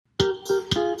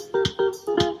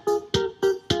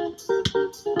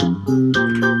All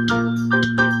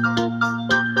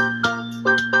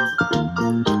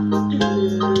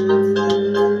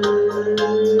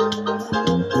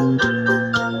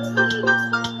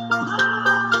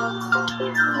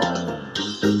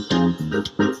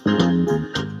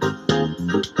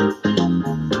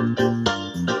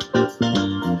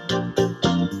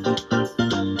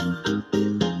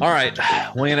right,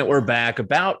 Wayne, we're back.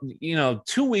 About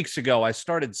 2 weeks ago, I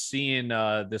started seeing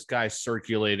this guy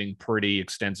circulating pretty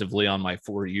extensively on my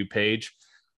For You page,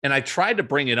 and I tried to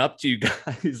bring it up to you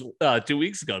guys 2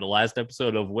 weeks ago, the last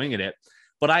episode of Winging It,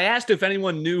 but I asked if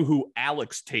anyone knew who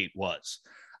Alex Tate was.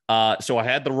 So I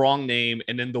had the wrong name,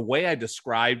 and then the way I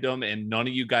described him, and none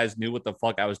of you guys knew what the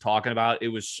fuck I was talking about. It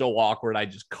was so awkward. I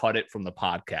just cut it from the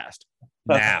podcast.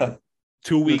 Now,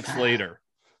 2 weeks later,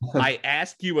 I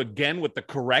ask you again with the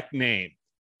correct name.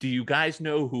 Do you guys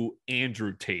know who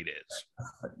Andrew Tate is?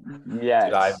 Yes.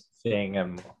 Dude, I'm seeing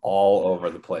him all over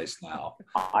the place now.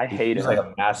 I hate He's him. like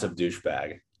a massive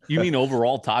douchebag. You mean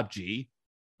overall top G?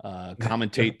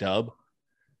 Commentate dub?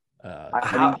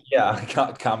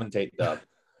 Commentate dub.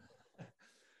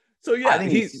 So yeah, I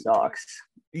think he sucks.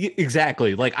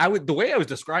 Exactly. Like the way I was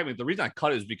describing it, the reason I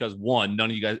cut it is because one,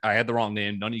 none of you guys, I had the wrong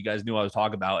name. None of you guys knew what I was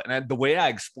talking about. And the way I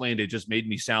explained it just made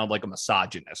me sound like a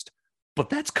misogynist. But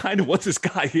that's kind of what this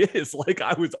guy is. Like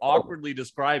I was awkwardly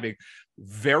describing,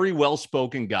 very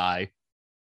well-spoken guy,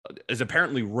 is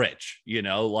apparently rich, and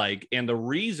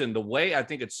the way I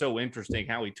think it's so interesting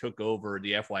how he took over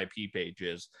the FYP page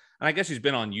is, and I guess he's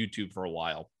been on YouTube for a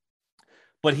while,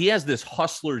 but he has this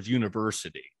Hustlers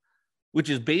University, which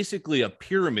is basically a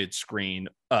pyramid scheme.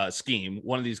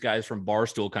 One of these guys from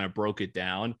Barstool kind of broke it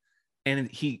down,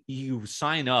 and you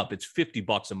sign up. It's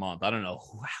 $50 a month. I don't know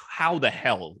how the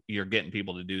hell you're getting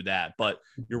people to do that, but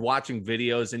you're watching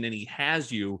videos, and then he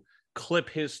has you clip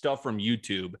his stuff from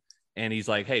YouTube, and he's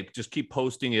like, "Hey, just keep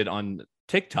posting it on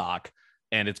TikTok,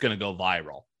 and it's going to go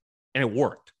viral." And it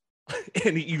worked,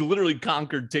 and he literally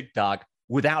conquered TikTok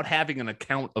without having an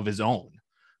account of his own,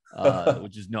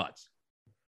 which is nuts.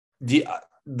 The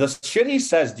shit he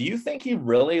says, do you think he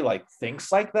really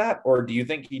thinks like that, or do you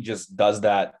think he just does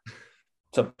that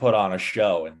to put on a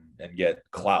show and get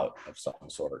clout of some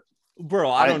sort?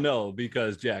 Bro, I don't know,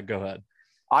 because Jack, go ahead.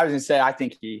 I was gonna say I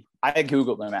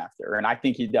Googled him after, and I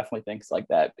think he definitely thinks like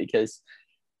that because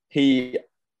he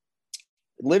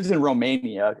lives in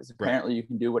Romania, because apparently you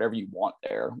can do whatever you want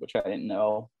there, which I didn't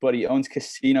know, but he owns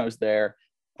casinos there.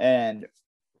 And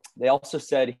they also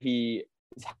said his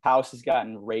house has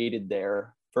gotten raided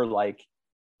there for like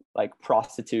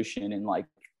prostitution and like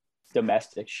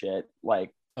domestic shit.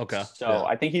 Okay. So yeah.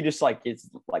 I think he just is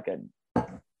like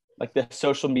the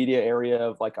social media area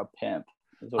of like a pimp.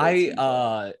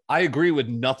 I agree with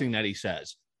nothing that he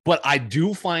says, but I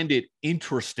do find it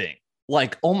interesting.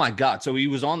 Like, oh my God. So he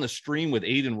was on the stream with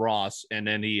Aiden Ross, and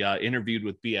then he interviewed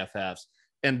with BFFs.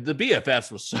 And the BFFs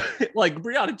was like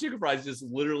Brianna Chicken Fries just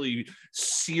literally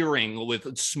searing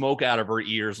with smoke out of her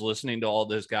ears, listening to all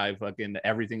this guy fucking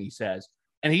everything he says.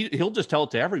 And he'll just tell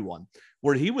it to everyone,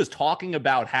 where he was talking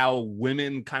about how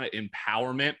women kind of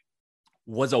empowerment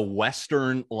was a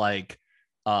Western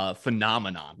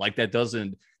phenomenon, like that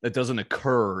doesn't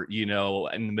occur, in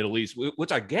the Middle East,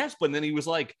 which I guess. But then he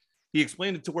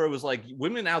explained it to where it was like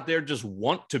women out there just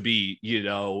want to be,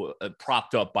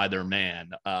 propped up by their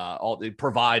man,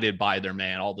 provided by their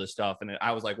man, all this stuff. And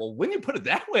I was like, well, when you put it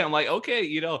that way, I'm like,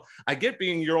 okay, I get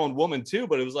being your own woman too,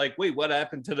 but it was like, wait, what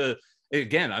happened to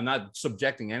again, I'm not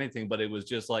subjecting anything, but it was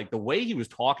just like the way he was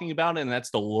talking about it. And that's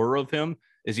the lure of him,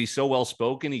 is he's so well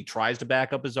spoken. He tries to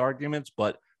back up his arguments,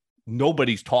 but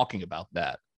nobody's talking about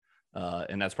that.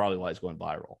 And that's probably why it's going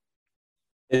viral.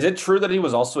 Is it true that he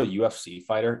was also a UFC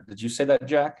fighter? Did you say that,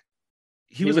 Jack?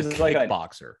 He was a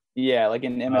kickboxer. Like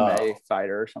an MMA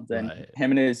fighter or something. Right.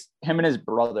 Him and his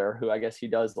brother, who I guess he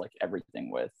does everything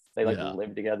with. They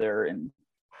live together, and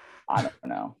I don't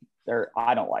know.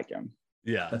 I don't like him.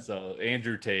 Yeah. So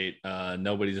Andrew Tate,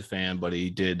 nobody's a fan, but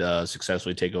he did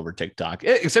successfully take over TikTok.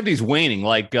 Except he's waning.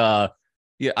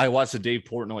 I watched the Dave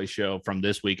Portnoy show from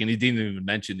this week, and he didn't even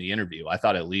mention the interview. I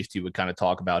thought at least he would kind of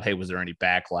talk about, hey, was there any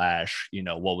backlash?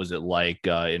 What was it like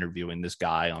interviewing this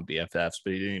guy on BFFs?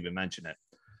 But he didn't even mention it.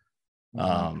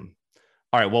 Mm-hmm.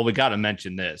 All right, well, we got to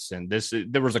mention this. And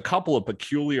there was a couple of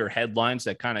peculiar headlines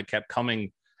that kind of kept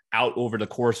coming out over the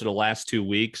course of the last 2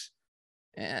 weeks.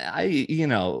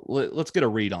 Let's get a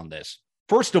read on this.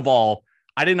 First of all,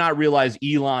 I did not realize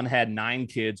Elon had 9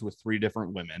 kids with 3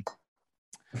 different women.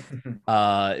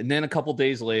 And then a couple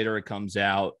days later, it comes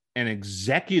out an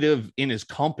executive in his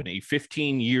company,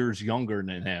 15 years younger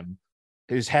than him,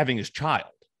 is having his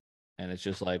child. And it's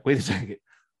just like, wait a second,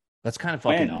 that's kind of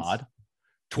fucking odd.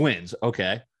 Twins.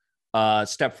 Okay.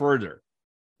 Step further.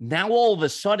 Now, all of a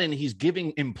sudden, he's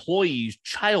giving employees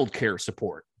childcare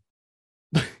support.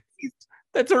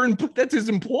 That's his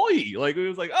employee. Like, it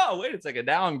was like, oh, wait a second.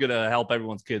 Now I'm going to help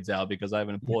everyone's kids out because I have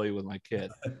an employee with my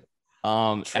kid.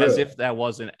 As if that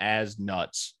wasn't as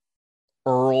nuts.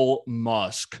 Earl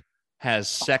Musk has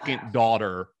second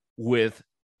daughter with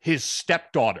his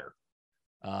stepdaughter.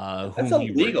 That's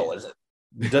illegal, is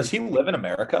it? Does he live in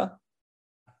America?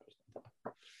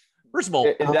 First of all,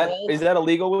 is that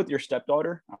illegal with your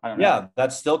stepdaughter? I don't know. Yeah,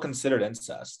 that's still considered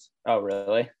incest. Oh,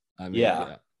 really? I mean,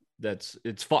 yeah.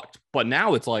 It's fucked. But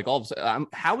now it's like all of a sudden,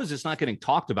 how is this not getting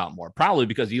talked about more? Probably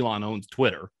because Elon owns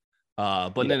Twitter.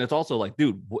 But then it's also like,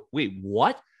 dude, wait,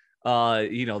 what?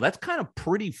 That's kind of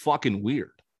pretty fucking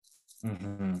weird.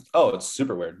 Mm-hmm. Oh, it's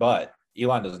super weird. But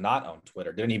Elon does not own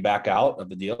Twitter. Didn't he back out of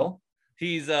the deal?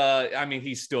 He's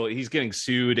getting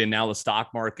sued, and now the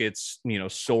stock market's,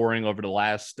 soaring over the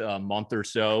last month or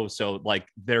so. So like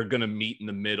they're going to meet in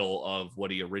the middle of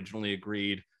what he originally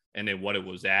agreed and then what it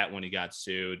was at when he got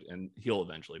sued, and he'll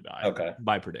eventually buy. Okay.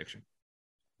 By prediction.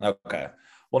 Okay.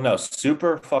 Well, no,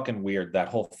 super fucking weird. That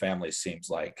whole family seems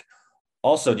like.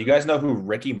 Also, do you guys know who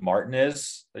Ricky Martin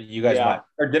is? You guys might,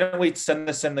 or didn't we send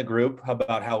this in the group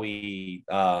about how he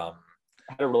had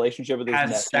a relationship with his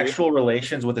nephew, sexual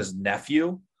relations with his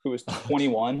nephew, who was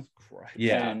 21.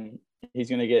 Yeah, and he's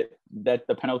gonna get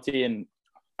the penalty, and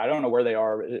I don't know where they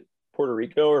are. Is it Puerto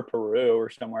Rico or Peru or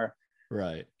somewhere?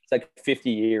 Right. It's like 50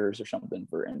 years or something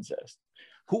for incest.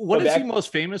 What is he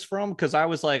most famous from? Because I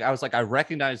was like, I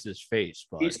recognize his face,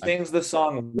 but he sings the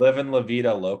song "Livin' La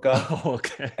Vida Loca." Oh,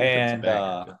 okay.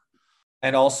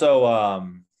 And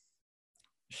also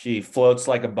she floats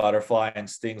like a butterfly and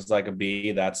stings like a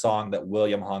bee. That song that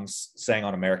William Hung sang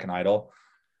on American Idol.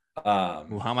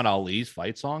 Muhammad Ali's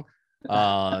fight song.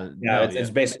 It's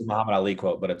basically Muhammad Ali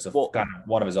quote, but it's kind of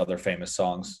one of his other famous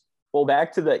songs. Well,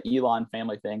 back to the Elon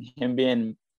family thing, him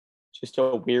being just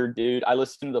a weird dude. I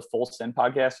listened to the Full Send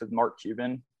podcast with Mark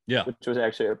Cuban, which was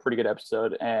actually a pretty good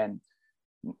episode. And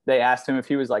they asked him if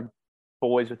he was like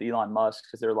boys with Elon Musk,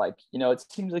 because they're like, it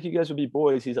seems like you guys would be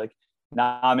boys. He's like,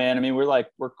 nah, man. I mean,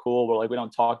 we're cool. We're like, we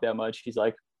don't talk that much. He's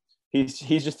like, he's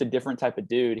just a different type of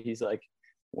dude. He's like,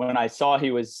 when I saw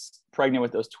he was pregnant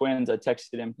with those twins, I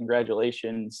texted him,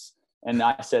 congratulations. And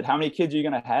I said, how many kids are you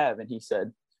going to have? And he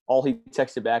said, all he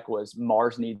texted back was,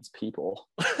 Mars needs people.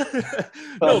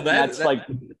 That's like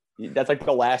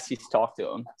the last he's talked to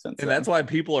him since. And that's why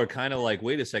people are kind of like,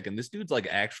 wait a second, this dude's like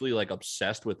actually like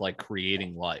obsessed with like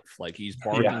creating life. Like he's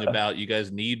barking about,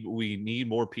 we need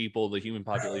more people. The human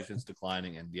population's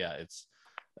declining. And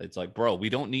it's like, bro, we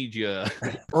don't need you.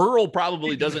 Earl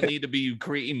probably doesn't need to be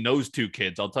creating those two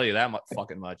kids. I'll tell you that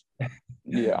fucking much.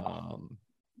 Yeah.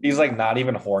 He's like not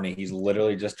even horny. He's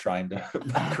literally just trying to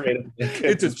create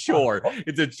It's a chore.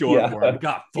 It's a chore for him.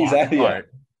 God,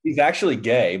 he's actually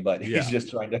gay, but he's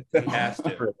just trying to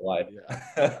for life.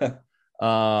 Yeah.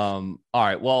 All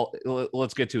right. Well,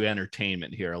 let's get to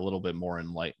entertainment here. A little bit more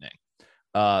enlightening.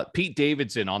 Pete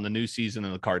Davidson on the new season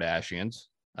of the Kardashians.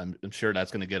 I'm sure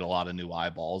that's going to get a lot of new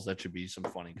eyeballs. That should be some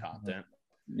funny content.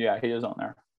 Yeah, he is on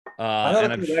there. I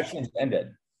know the Kardashians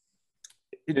ended.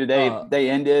 Dude, they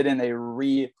ended and they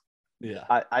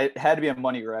I had to be a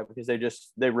money grab because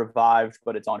they revived,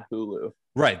 but it's on Hulu.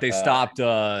 Right. They stopped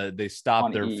their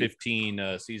E!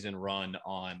 15 season run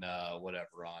on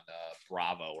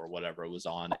Bravo or whatever it was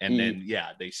on. And then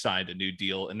they signed a new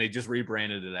deal and they just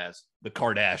rebranded it as the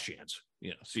Kardashians,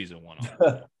 season 1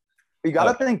 on. You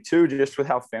got to think too, just with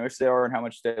how famous they are and how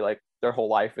much they like their whole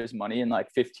life is money, and like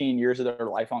 15 years of their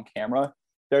life on camera.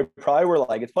 They probably were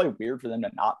like, it's probably weird for them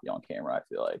to not be on camera, I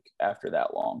feel like, after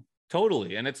that long.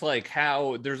 Totally. And it's like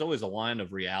how there's always a line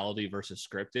of reality versus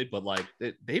scripted, but like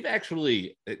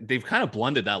they've kind of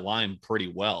blended that line pretty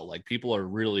well. Like people are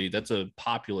really, that's a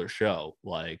popular show.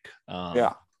 Like,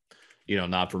 not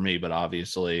for me, but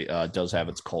obviously does have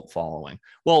its cult following.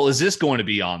 Well, is this going to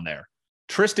be on there?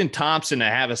 Tristan Thompson to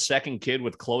have a second kid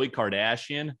with Khloe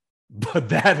Kardashian, but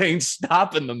that ain't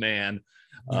stopping the man.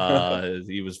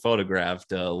 He was photographed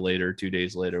 2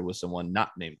 days later with someone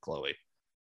not named Khloe.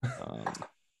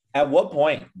 At what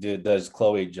point does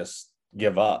Khloe just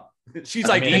give up? She's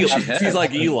like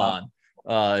Elon.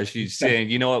 She's saying,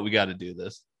 you know what, we got to do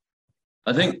this.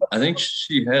 I think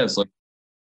she has. Like,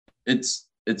 it's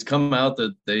come out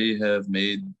that they have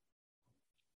made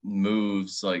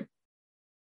moves, like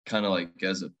kind of like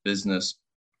as a business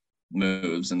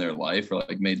moves in their life, or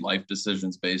like made life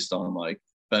decisions based on like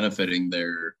benefiting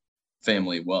their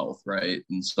family wealth, right?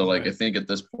 And so like I think at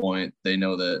this point they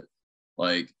know that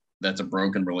like that's a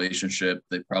broken relationship.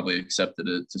 They probably accepted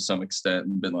it to some extent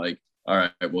and been like, all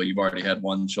right, well, you've already had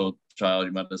one child.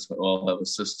 You might as well have a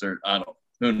sister. I don't.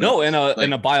 Who knows? No, and Like,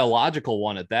 a biological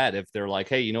one at that. If they're like,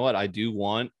 hey, you know what, I do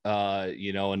want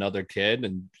another kid,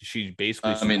 and she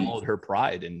basically swallowed her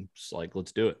pride and it's like,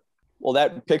 let's do it. Well,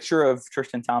 that picture of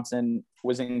Tristan Thompson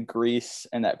was in Greece,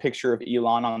 and that picture of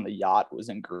Elon on the yacht was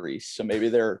in Greece. So maybe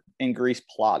they're in Greece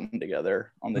plotting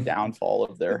together on the downfall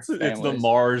of their It's the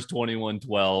Mars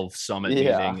 2112 summit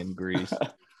meeting in Greece.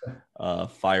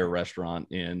 Fire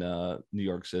restaurant in New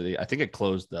York City. I think it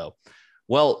closed though.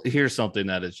 Well, here's something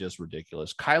that is just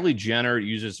ridiculous. Kylie Jenner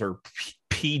uses her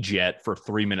P-Jet for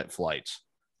 3-minute flights.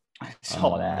 I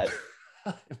saw that.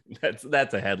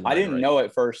 That's a headline. I didn't know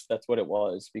at first that's what it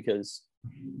was, because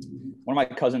one of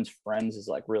my cousin's friends is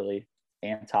like really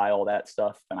anti all that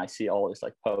stuff, and I see all his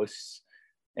like posts,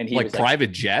 and he like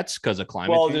private jets because of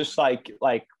climate change? Just like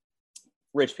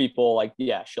rich people, like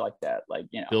shit like that, like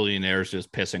billionaires just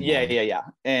pissing. Yeah.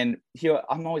 And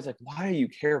I'm always like, why do you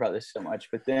care about this so much?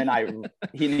 But then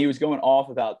he was going off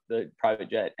about the private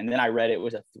jet, and then I read it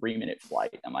was a 3-minute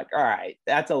flight. I'm like, all right,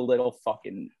 that's a little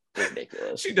fucking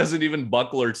ridiculous. She doesn't even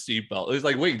buckle her seatbelt. It's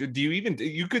like, wait,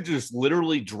 you could just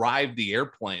literally drive the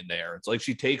airplane there. It's like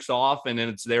she takes off and then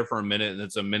it's there for a minute and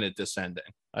it's a minute descending.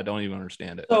 I don't even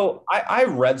understand it. So I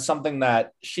read something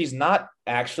that she's not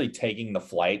actually taking the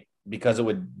flight because it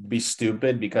would be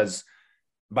stupid, because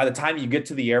by the time you get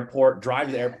to the airport, drive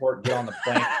to the airport, get on the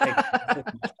plane,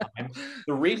 time.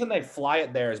 The reason they fly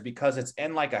it there is because it's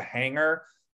in like a hangar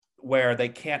where they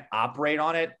can't operate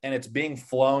on it, and it's being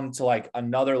flown to like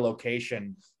another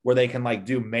location where they can like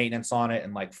do maintenance on it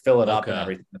and like fill it up and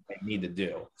everything that they need to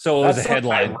do. So it was a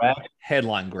headline grab.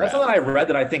 That's something I read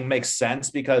that I think makes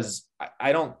sense, because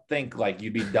I don't think like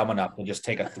you'd be dumb enough to just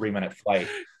take a 3-minute flight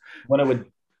when it would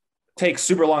take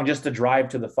super long just to drive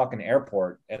to the fucking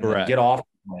airport and then get off.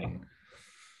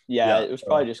 Yeah, it was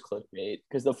probably just clickbait,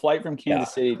 because the flight from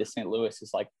Kansas City to St. Louis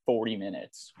is like 40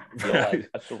 minutes. Like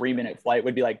a 3-minute flight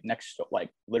would be like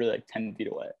literally like 10 feet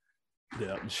away.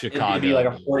 Yeah, Chicago.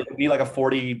 It'd be like a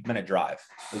 40-minute drive.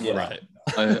 Yeah. Right.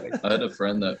 I had a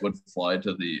friend that would fly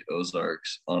to the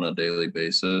Ozarks on a daily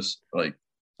basis. Like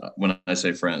when I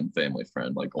say friend, family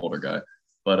friend, like older guy.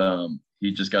 But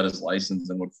he just got his license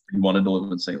and he wanted to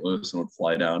live in St. Louis and would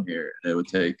fly down here. And it would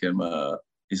take him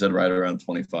he said right around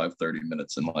 25, 30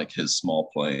 minutes in like his small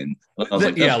plane. Like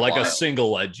a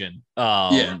single engine.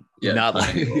 Not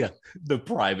like the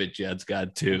private jets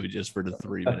got 2 just for the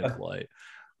 3-minute flight.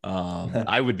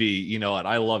 I would be,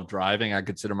 I love driving. I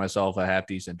consider myself a half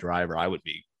decent driver. I would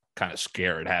be kind of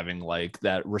scared having like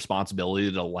that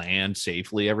responsibility to land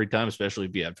safely every time, especially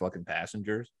if you have fucking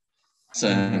passengers.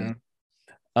 Same.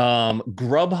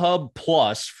 Grubhub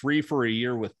Plus free for a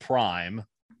year with Prime.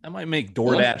 That might make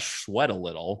DoorDash sweat a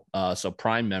little. So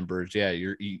Prime members,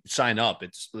 you sign up.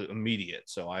 It's immediate.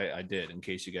 So I did, in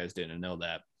case you guys didn't know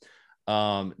that.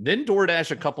 Then DoorDash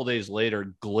a couple days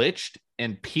later glitched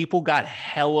and people got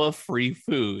hella free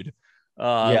food.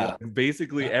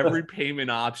 Basically every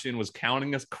payment option was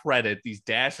counting as credit. These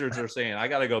dashers are saying, I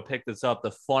got to go pick this up.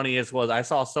 The funniest was I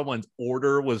saw someone's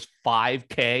order was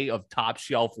 $5,000 of top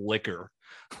shelf liquor.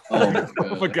 From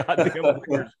a goddamn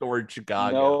liquor store in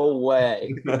Chicago. No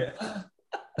way.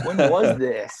 When was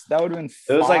this? That would have been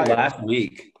It was like last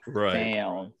week. Right.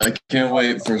 Damn. I can't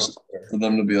wait for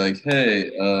them to be like,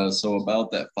 hey, so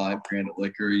about that $5,000 of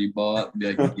liquor you bought,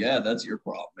 be like, yeah, that's your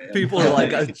problem, man. People are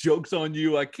like, joke's on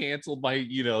you. I canceled my,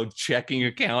 checking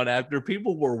account after.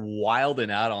 People were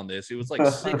wilding out on this. It was like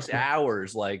 6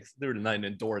 hours, like through the night,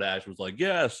 and DoorDash was like,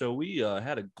 yeah, so we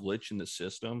had a glitch in the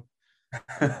system.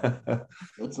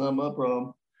 That's not my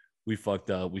problem. We fucked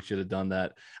up. We should have done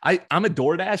that. I'm a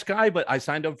DoorDash guy, but I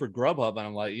signed up for Grubhub, and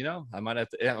I'm like, I might have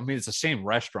to. I mean, it's the same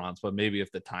restaurants, but maybe if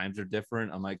the times are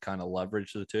different, I might kind of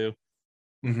leverage the two.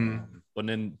 But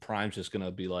then Prime's just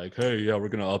gonna be like, hey, yeah, we're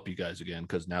gonna up you guys again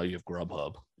because now you have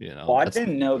Grubhub. Well, I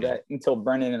didn't know that until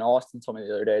Brendan and Austin told me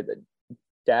the other day that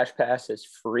Dash Pass is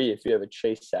free if you have a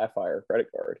Chase Sapphire credit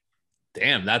card.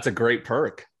 Damn, that's a great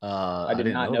perk. I did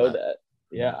not know that.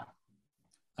 Yeah.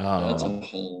 That's a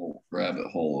whole rabbit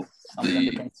hole.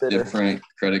 The different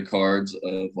credit cards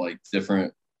of like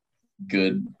different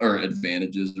good or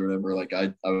advantages or whatever. Like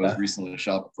I was recently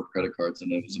shopping for credit cards,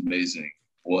 and it was amazing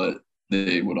what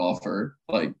they would offer.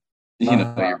 Like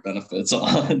your benefits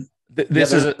on.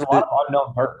 This is a lot of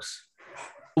unknown perks.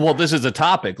 Well, this is a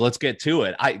topic. Let's get to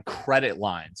it. Credit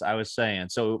lines, I was saying.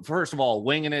 So first of all,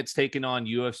 Winging It's taking on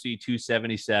UFC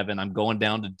 277. I'm going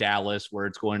down to Dallas where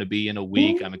it's going to be in a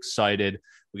week. I'm excited.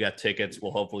 We got tickets.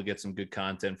 We'll hopefully get some good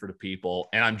content for the people.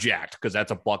 And I'm jacked because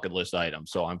that's a bucket list item.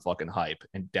 So I'm fucking hype.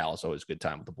 And Dallas always a good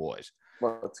time with the boys.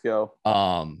 Let's go.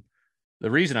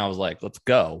 The reason I was like, let's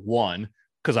go, one,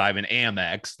 because I have an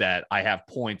Amex that I have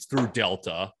points through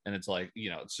Delta. And it's like,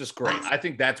 it's just great. I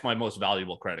think that's my most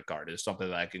valuable credit card, is something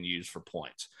that I can use for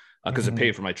points because it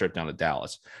paid for my trip down to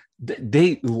Dallas.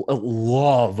 They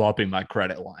love upping my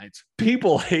credit lines.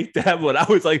 People hate that, but I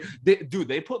was like,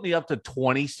 they put me up to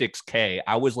 26K.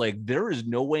 I was like, there is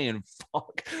no way in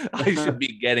fuck I should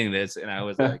be getting this. And I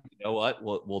was like, you know what?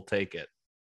 We'll take it.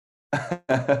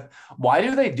 Why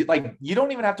do they do, like, you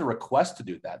don't even have to request to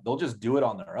do that. They'll just do it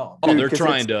on their own. Dude, they're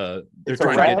trying to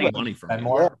get money from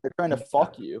you. Yeah, they're trying to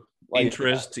fuck you. Like,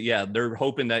 interest. Yeah. They're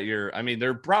hoping that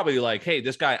they're probably like, hey,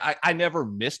 this guy, I never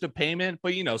missed a payment,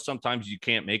 but sometimes you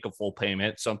can't make a full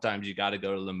payment. Sometimes you got to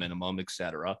go to the minimum,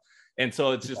 etc. And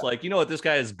so it's just like, this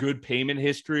guy has good payment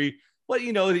history, but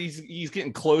he's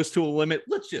getting close to a limit.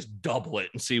 Let's just double it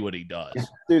and see what he does.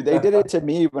 Dude, they did it to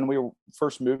me when we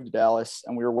first moved to Dallas,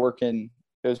 and we were working.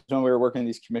 It was when we were working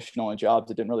these commission-only jobs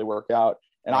that didn't really work out,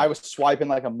 and I was swiping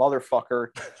like a motherfucker,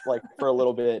 like for a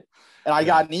little bit. And I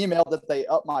got an email that they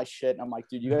upped my shit, and I'm like,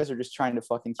 dude, you guys are just trying to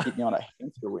fucking keep me on a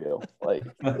hamster wheel. Like,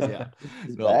 yeah,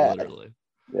 literally.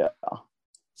 Yeah.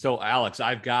 So Alex,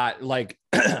 I've got like,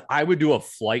 I would do a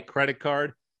flight credit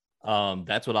card.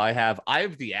 That's what I have. I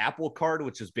have the Apple card,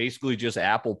 which is basically just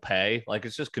Apple Pay. Like,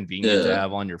 it's just convenient to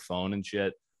have on your phone and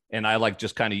shit. And I like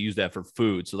just kind of use that for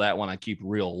food. So that one I keep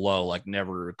real low, like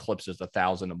never eclipses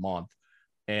 1,000 a month.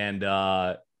 And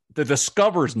the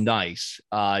Discover's nice.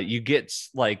 You get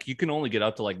like, you can only get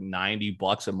up to like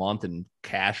 $90 a month in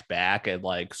cash back at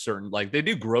like certain, like they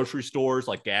do grocery stores,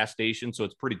 like gas stations. So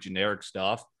it's pretty generic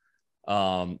stuff.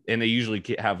 And they usually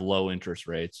have low interest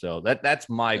rates. So that's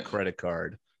my credit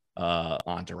card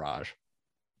entourage.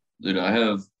 Dude,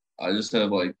 I just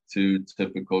have like two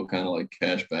typical kind of like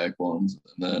cashback ones,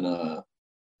 and then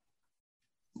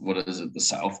what is it? The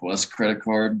Southwest credit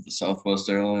card, the Southwest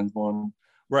Airlines one.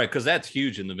 Right, because that's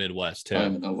huge in the Midwest too. I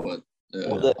don't even know what.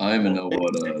 Yeah, I don't even know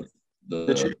what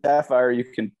the True Sapphire. You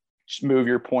can move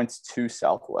your points to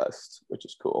Southwest, which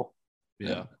is cool.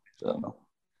 Yeah. So.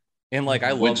 And like,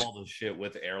 I love all the shit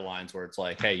with airlines where it's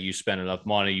like, hey, you spend enough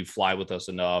money, you fly with us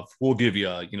enough, we'll give you,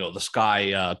 the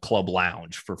Sky Club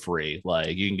Lounge for free.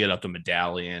 Like, you can get up to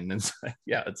Medallion. And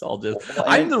yeah, it's all just,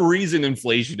 I'm the reason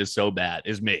inflation is so bad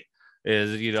is me.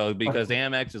 Is, because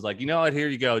Amex is like, what, here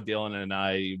you go, Dylan and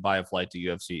I buy a flight to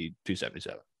UFC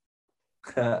 277.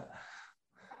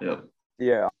 Yep.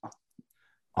 Yeah.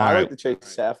 I like to chase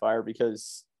Sapphire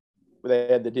because they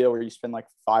had the deal where you spend like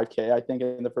 $5,000, I think,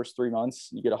 in the first 3 months,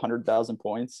 you get 100,000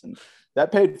 points, and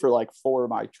that paid for like 4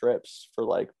 of my trips for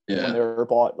like when they were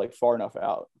bought like far enough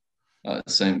out.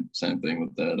 Same thing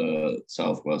with that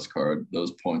Southwest card.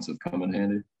 Those points have come in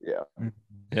handy. Yeah.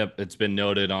 Yep, it's been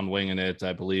noted on Winging It,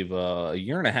 I believe, a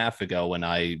year and a half ago when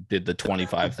I did the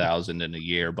 25,000 in a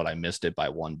year, but I missed it by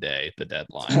 1 day, the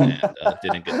deadline, and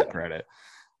didn't get the credit.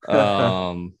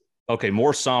 Okay,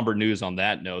 more somber news on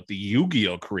that note. The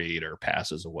Yu-Gi-Oh creator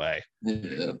passes away.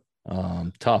 Yeah.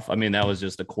 Tough. I mean, that was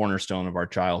just a cornerstone of our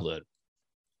childhood.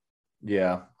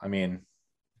 Yeah, I mean,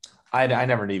 I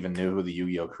never even knew who the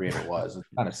Yu-Gi-Oh creator was. It's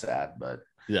kind of sad, but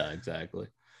yeah, exactly.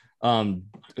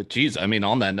 Geez, I mean,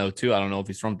 on that note too, I don't know if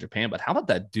he's from Japan, but how about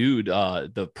that dude,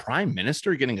 the prime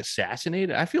minister getting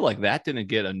assassinated? I feel like that didn't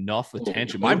get enough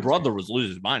attention. My brother was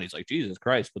losing his mind. He's like, Jesus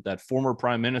Christ, but that former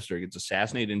prime minister gets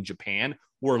assassinated in Japan,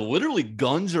 where literally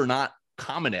guns are not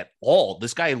common at all.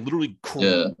 This guy literally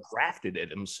crafted it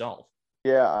himself.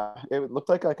 Yeah, it looked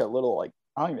like a little, like,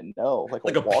 I don't even know,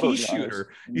 like a pea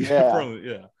shooter.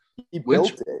 Yeah. He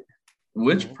built it.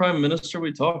 Which prime minister are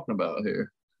we talking about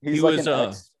here? He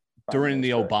was during the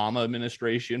Obama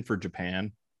administration for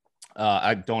Japan.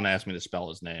 I don't ask me to spell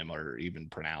his name or even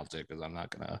pronounce it, because I'm not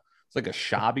gonna. It's like a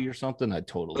Shabi or something.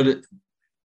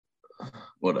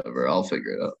 Whatever, I'll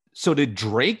figure it out. So did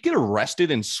Drake get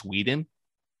arrested in Sweden?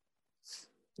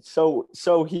 So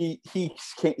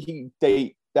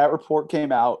that report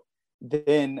came out.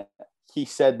 Then he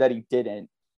said that he didn't,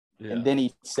 and then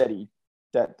he said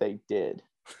that they did.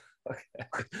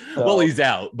 Okay. So, well, he's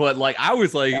out, but like I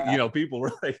was like, people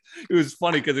were like, it was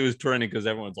funny because it was trending because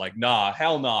everyone's like, nah,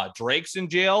 hell nah, Drake's in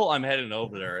jail, I'm heading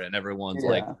over there, and everyone's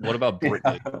like, what about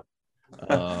Britney?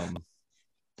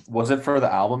 Was it for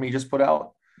the album he just put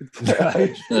out? Should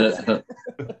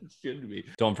be.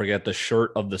 Don't forget, the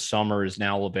shirt of the summer is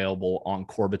now available on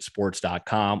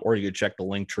CorbettSports.com, or you can check the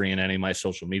link tree in any of my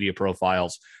social media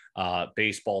profiles.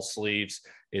 Baseball sleeves.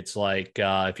 It's like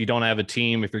if you don't have a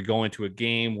team, if you're going to a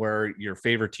game where your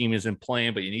favorite team isn't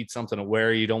playing, but you need something to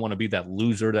wear, you don't want to be that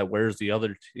loser that wears the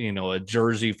other, a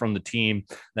jersey from the team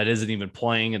that isn't even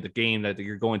playing at the game that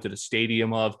you're going to the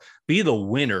stadium of. Be the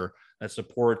winner that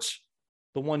supports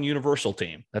the one universal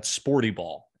team. That's Sporty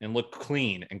Ball, and look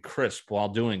clean and crisp while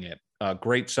doing it.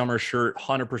 Great summer shirt,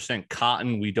 100%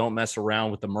 cotton. We don't mess around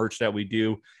with the merch that we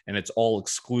do, and it's all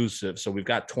exclusive. So we've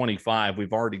got 25.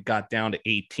 We've already got down to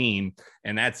 18,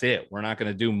 and that's it. We're not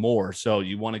going to do more. So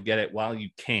you want to get it while you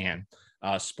can.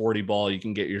 Sporty Ball, you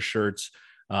can get your shirts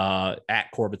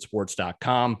at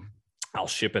CorbettSports.com. I'll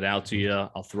ship it out to you.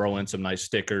 I'll throw in some nice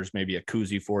stickers, maybe a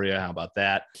koozie for you. How about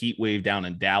that? Heat wave down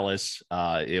in Dallas.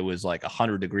 It was like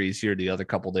 100 degrees here the other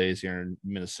couple days here in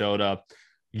Minnesota.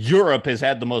 Europe has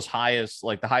had the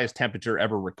highest temperature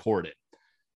ever recorded.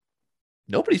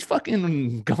 Nobody's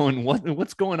fucking going,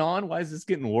 what's going on? Why is this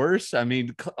getting worse? I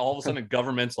mean, all of a sudden,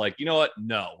 government's like, you know what?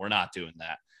 No, we're not doing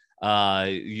that.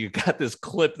 You got this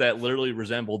clip that literally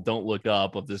resembled Don't Look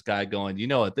Up of this guy going, you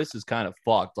know what? This is kind of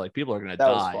fucked. Like, people are going to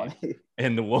die.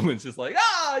 And the woman's just like,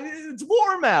 it's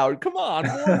warm out. Come on,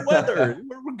 warm weather.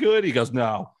 We're good. He goes,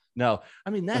 no. I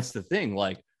mean, that's the thing.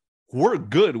 Like, we're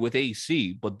good with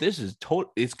AC, but this is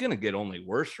it's going to get only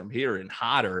worse from here and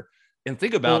hotter. And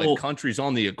think about it, countries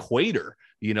on the equator,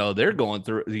 they're going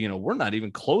through, we're not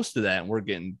even close to that, and we're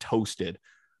getting toasted.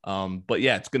 But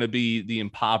yeah, it's going to be the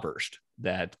impoverished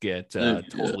that get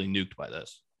totally nuked by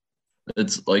this.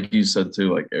 It's like you said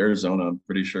too, like Arizona, I'm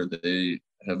pretty sure they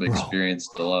have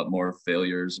experienced a lot more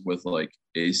failures with like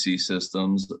AC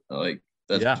systems. Like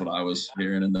that's what I was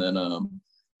hearing. And then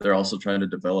they're also trying to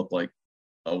develop like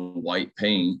a white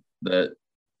paint that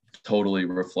totally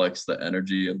reflects the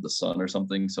energy of the sun or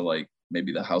something. So like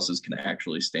maybe the houses can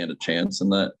actually stand a chance in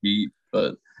that heat.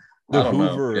 But I don't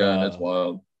know. Yeah, it's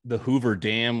wild. The Hoover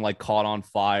Dam like caught on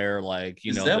fire. Like,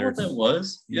 is that what that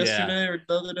was yesterday or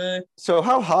the other day? So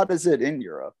how hot is it in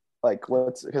Europe? Like it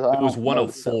was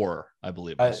 104, I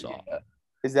believe I saw.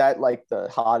 Is that like the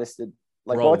hottest?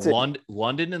 Like, bro,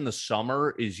 London in the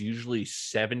summer is usually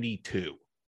 72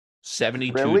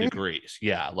 really? Degrees.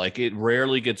 Yeah. Like it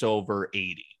rarely gets over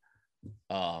 80.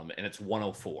 And it's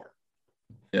 104.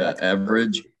 Yeah.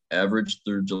 Average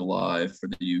through July for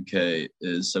the UK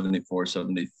is 74,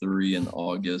 73 in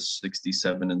August,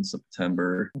 67 in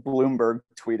September. Bloomberg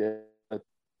tweeted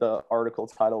the article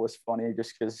title was funny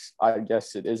just because I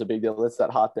guess it is a big deal. It's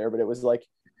that hot there, but it was like,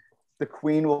 the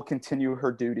Queen will continue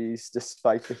her duties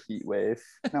despite the heat wave.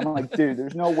 And I'm like, dude,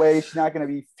 there's no way she's not going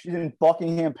to be. She's in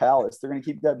Buckingham Palace. They're going to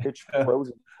keep that bitch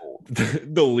frozen cold.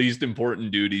 The least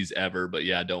important duties ever, but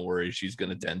yeah, don't worry, she's going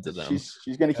to tend to them.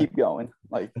 She's going to keep going.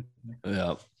 Like,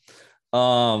 yeah.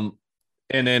 And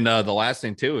then the last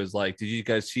thing too is like, did you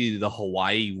guys see the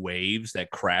Hawaii waves that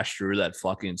crashed through that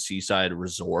fucking seaside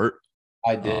resort?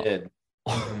 I did.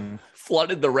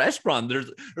 Flooded the restaurant.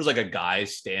 There's like a guy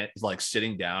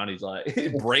sitting down. He's like,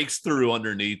 it breaks through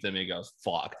underneath him. He goes,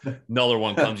 fuck. Another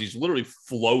one comes. He's literally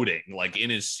floating like in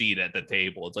his seat at the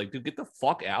table. It's like, dude, get the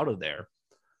fuck out of there.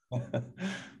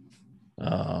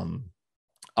 All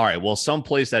right. Well,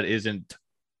 someplace that isn't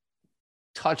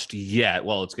touched yet.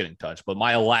 Well, it's getting touched, but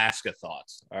my Alaska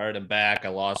thoughts. All right, I'm back. I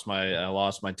lost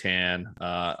my tan.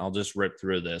 I'll just rip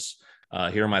through this.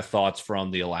 Here are my thoughts from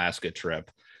the Alaska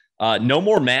trip. No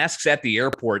more masks at the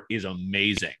airport is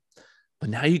amazing,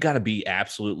 but now you got to be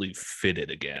absolutely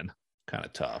fitted again. Kind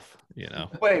of tough,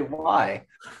 Wait, why?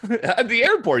 At the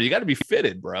airport, you got to be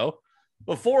fitted, bro.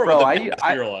 Before, you're like,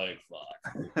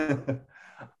 fuck.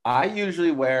 I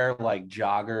usually wear like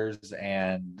joggers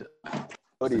and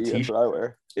hoodie. That's what I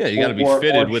wear. Yeah, you got to be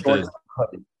fitted with the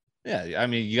hoodie. Yeah, I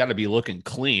mean, you got to be looking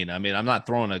clean. I mean, I'm not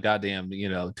throwing a goddamn,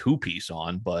 two-piece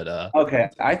on, but okay.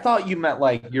 I thought you meant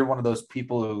like you're one of those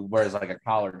people who wears like a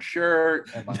collared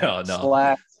shirt and like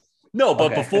slacks. No,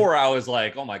 but before I was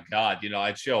like, oh my God,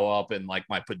 I'd show up in like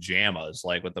my pajamas,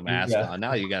 like with the mask on.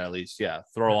 Now you got to at least,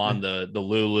 throw on the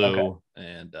Lulu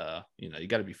and you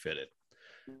got to be fitted.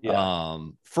 Yeah.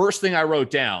 First thing I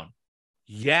wrote down,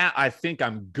 I think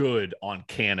I'm good on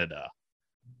Canada.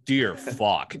 Dear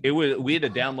fuck. We had to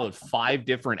download 5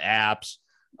 different apps.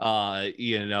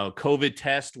 COVID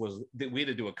test we had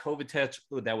to do a COVID test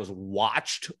that was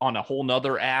watched on a whole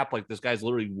nother app. Like this guy's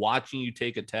literally watching you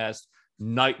take a test.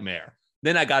 Nightmare.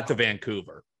 Then I got to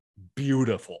Vancouver.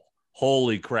 Beautiful.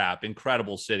 Holy crap.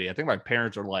 Incredible city. I think my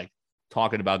parents are like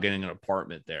talking about getting an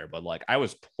apartment there, but like I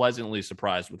was pleasantly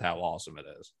surprised with how awesome it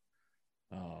is.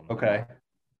 Okay.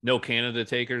 No Canada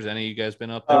takers. Any of you guys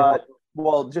been up there?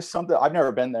 Well, just something I've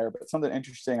never been there, but something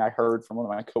interesting I heard from one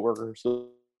of my coworkers who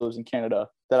lives in Canada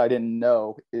that I didn't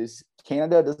know is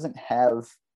Canada doesn't have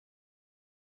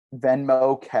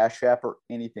Venmo, Cash App, or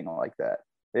anything like that.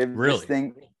 They have this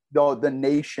thing, though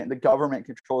the government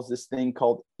controls this thing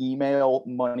called email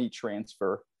money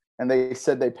transfer. And they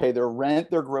said they pay their rent,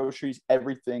 their groceries,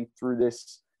 everything through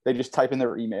this. They just type in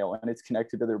their email and it's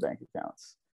connected to their bank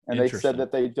accounts. And they said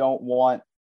that they don't want,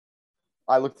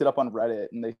 I looked it up on Reddit,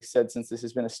 and they said since this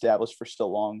has been established for so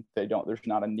long, there's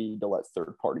not a need to let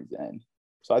third parties in.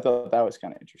 So I thought that was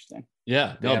kind of interesting.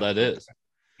 Yeah, no, that is.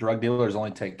 Drug dealers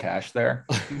only take cash there.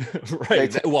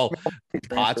 Right. Well,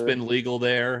 pot's been legal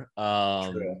there.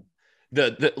 The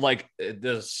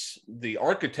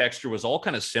architecture was all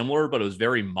kind of similar, but it was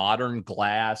very modern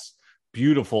glass,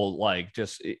 beautiful. Like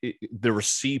there were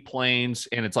seaplanes,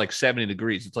 and it's like 70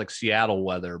 degrees. It's like Seattle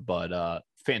weather, but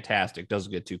fantastic.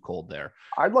 Doesn't get too cold there.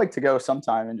 I'd like to go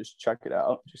sometime and just check it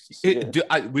out. Just to see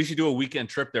it. We should do a weekend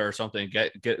trip there or something.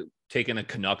 Get taking a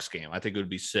Canucks game. I think it would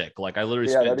be sick. Like I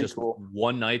literally spent just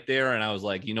one night there, and I was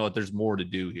like, you know what? There's more to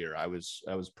do here. I was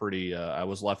pretty. I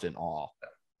was left in awe.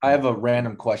 I have a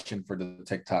random question for the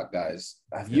TikTok guys.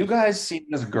 Have you guys seen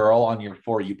this girl on your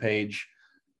For You page?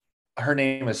 Her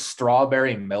name is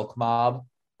Strawberry Milk Mob.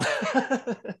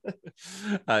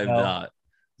 I'm not.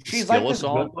 She's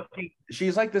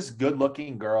like this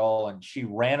good-looking girl, and she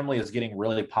randomly is getting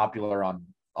really popular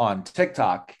on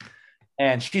TikTok.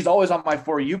 And she's always on my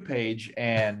For You page,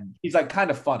 and she's like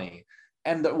kind of funny.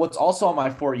 And what's also on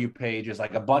my For You page is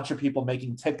like a bunch of people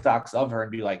making TikToks of her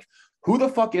and be like, who the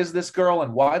fuck is this girl,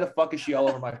 and why the fuck is she all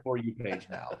over my For You page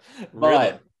now?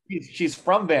 Really? But she's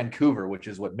from Vancouver, which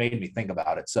is what made me think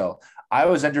about it. So I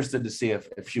was interested to see if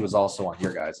she was also on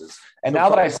your guys's. And now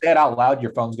that I say it out loud,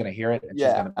 your phone's gonna hear it.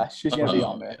 And she's gonna be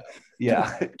on there.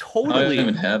 Yeah, totally. I don't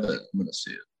even have it. I'm gonna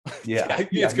see it. Yeah,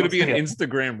 it's gonna be an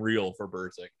Instagram reel for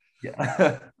Bursing.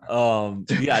 Yeah.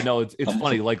 Yeah, no, it's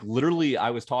funny. Like literally,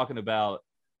 I was talking about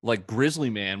like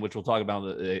Grizzly Man, which we'll talk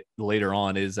about later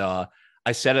on. Is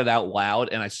I said it out loud,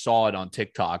 and I saw it on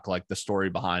TikTok, like the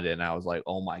story behind it, and I was like,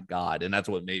 oh my God. And that's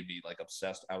what made me like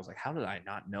obsessed. I was like, how did I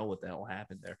not know what the hell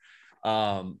happened there?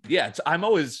 Yeah, it's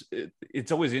always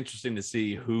interesting to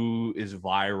see who is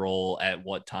viral at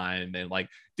what time. And like,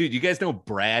 dude, you guys know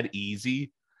Brad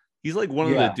Easy? He's like one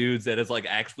of the dudes that has like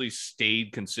actually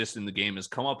stayed consistent in the game, has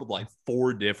come up with like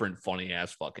 4 different funny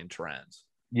ass fucking trends.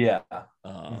 Yeah.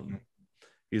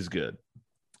 He's good.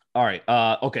 All right.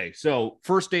 Okay. So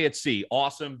first day at sea,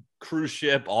 awesome. Cruise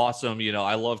ship, awesome. You know,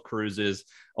 I love cruises,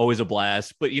 always a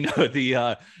blast. But you know,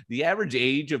 the average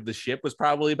age of the ship was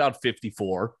probably about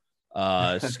 54.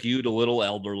 Skewed a little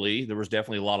elderly. There was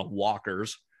definitely a lot of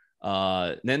walkers.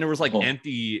 Then there was like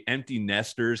empty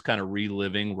nesters kind of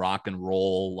reliving rock and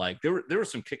roll. Like there were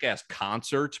some kick-ass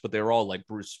concerts, but they were all like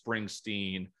Bruce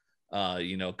Springsteen,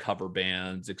 you know, cover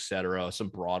bands, etc. Some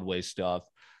Broadway stuff.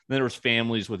 Then there was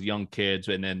families with young kids,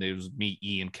 and then there was me,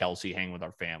 E, and Kelsey hanging with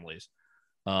our families.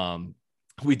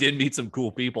 We did meet some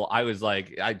cool people. I was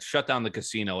like, I'd shut down the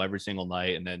casino every single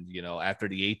night, and then, you know, after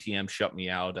the ATM shut me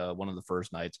out, one of the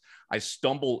first nights, I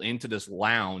stumble into this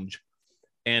lounge,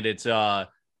 and it's not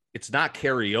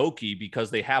karaoke because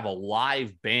they have a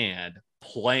live band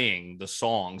playing the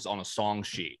songs on a song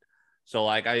sheet. So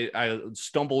like I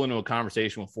stumble into a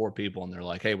conversation with 4 people, and they're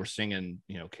like, hey, we're singing,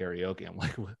 you know, karaoke. I'm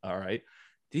like, all right.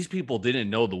 These people didn't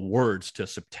know the words to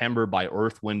September by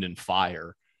Earth, Wind, and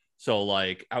Fire. So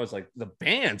like, I was like, the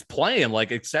band's playing,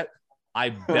 like, except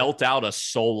I belt out a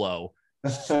solo,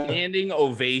 standing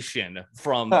ovation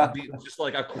from just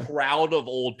like a crowd of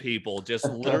old people, just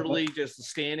literally just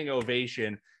standing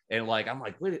ovation. And like, I'm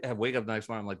like, wait, I wake up the next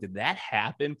morning, I'm like, did that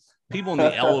happen? People in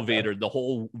the elevator the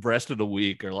whole rest of the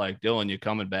week are like, Dylan, you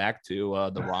coming back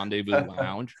to the Rendezvous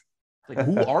Lounge? Like,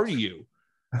 who are you?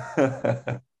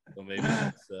 So maybe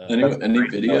that's, any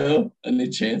video, any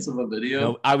chance of a video?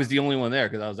 No, I was the only one there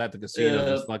because I was at the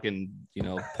casino, just fucking, you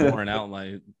know, pouring out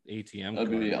my ATM.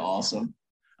 That'd be awesome.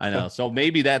 I know. So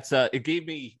maybe that's it gave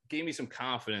me some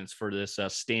confidence for this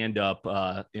stand up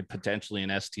potentially an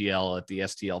STL at the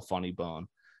STL Funny Bone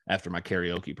after my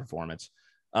karaoke performance.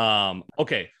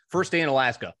 Okay, first day in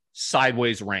Alaska,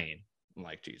 sideways rain. I'm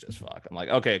like, Jesus fuck. I'm like,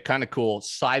 okay, kind of cool.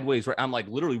 Sideways. I'm like,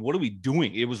 literally, what are we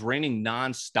doing? It was raining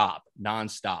nonstop.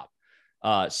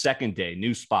 Second day,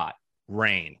 new spot,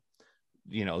 rain.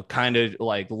 You know, kind of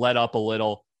like let up a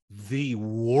little. The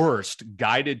worst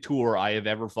guided tour I have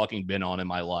ever fucking been on in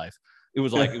my life. It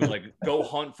was like go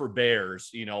hunt for bears,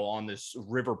 you know, on this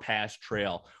river pass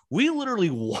trail. We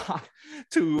literally walked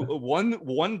to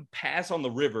one pass on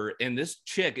the river, and this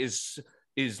chick is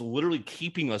literally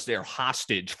keeping us there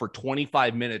hostage for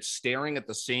 25 minutes, staring at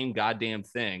the same goddamn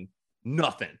thing.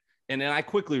 Nothing. And then I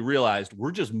quickly realized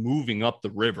we're just moving up the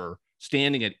river,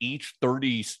 standing at each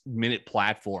 30-minute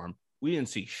platform. We didn't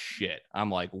see shit. I'm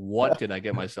like, what did I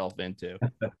get myself into?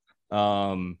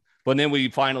 But then we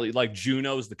finally, like,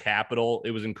 Juneau's the capital.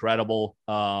 It was incredible.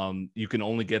 You can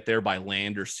only get there by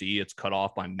land or sea. It's cut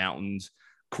off by mountains.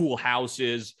 Cool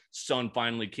houses. Sun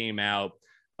finally came out.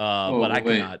 But I could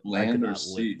wait, not land or live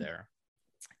sea? there.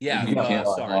 Yeah, You can't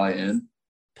sorry, fly in.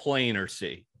 plane or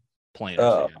sea, plane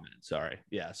or sea. I meant, sorry,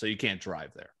 yeah. So you can't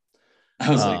drive there. I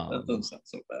was like, that doesn't sound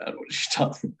so bad. What are you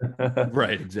talking about?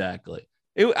 Right, exactly.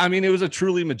 I mean, it was a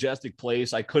truly majestic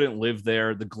place. I couldn't live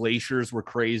there. The glaciers were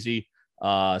crazy.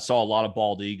 Saw a lot of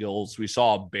bald eagles. We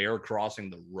saw a bear crossing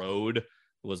the road.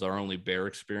 It was our only bear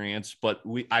experience. But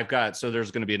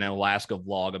there's going to be an Alaska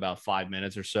vlog about 5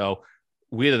 minutes or so.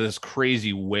 We had this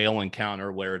crazy whale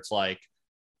encounter where it's like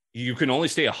you can only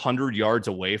stay 100 yards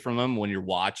away from them when you're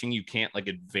watching. You can't like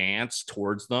advance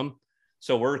towards them.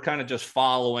 So we're kind of just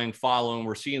following.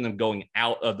 We're seeing them going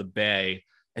out of the bay.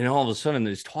 And all of a sudden,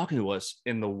 he's talking to us,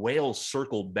 and the whales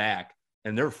circled back,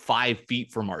 and they're 5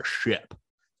 feet from our ship,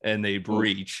 and they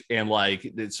breach. And like,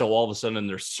 so all of a sudden,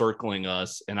 they're circling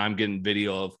us, and I'm getting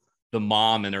video of the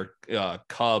mom and her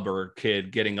cub or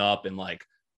kid getting up, and like,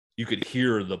 you could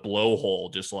hear the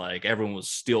blowhole, just like everyone was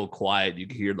still quiet. You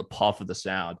could hear the puff of the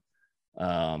sound.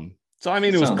 So, I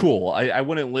mean, it was cool. I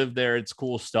wouldn't live there. It's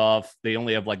cool stuff. They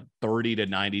only have like 30 to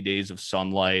 90 days of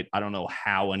sunlight. I don't know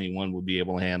how anyone would be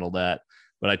able to handle that.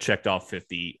 But I checked off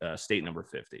 50, state number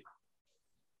 50.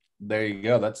 There you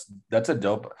go. That's a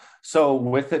dope. So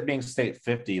with it being state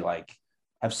 50, like,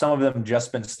 have some of them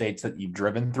just been states that you've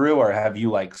driven through, or have you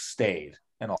like stayed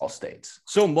in all states?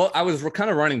 So I was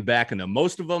kind of running back into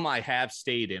most of them I have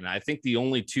stayed in. I think the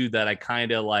only two that I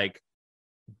kind of like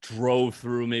drove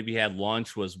through, maybe had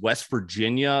lunch, was West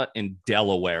Virginia and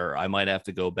Delaware. I might have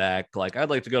to go back. Like, I'd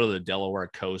like to go to the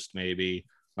Delaware coast, maybe.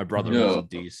 My brother lives in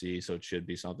DC, so it should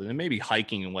be something. And maybe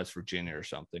hiking in West Virginia or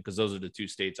something, because those are the two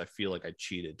states I feel like I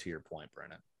cheated, to your point,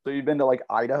 Brennan. So you've been to like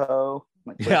Idaho?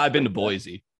 Yeah, I've been to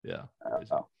Boise. Yeah.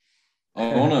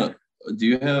 Do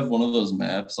you have one of those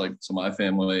maps? Like, so my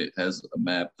family has a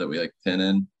map that we like pin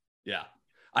in. Yeah.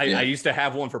 I used to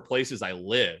have one for places I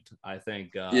lived, I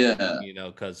think,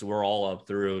 because we're all up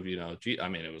through, I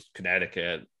mean, it was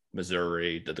Connecticut,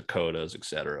 Missouri, the Dakotas,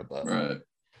 etc. But right.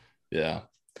 Yeah.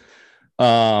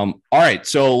 All right,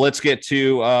 so let's get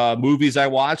to movies I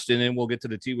watched, and then we'll get to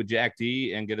the tea with Jack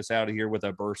D and get us out of here with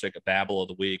a Bursic Babble of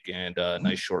the week, and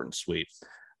nice, short, and sweet.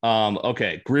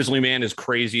 Okay, Grizzly Man is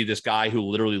crazy. This guy who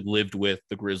literally lived with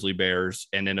the grizzly bears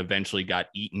and then eventually got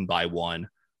eaten by one.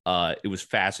 It was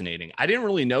fascinating. I didn't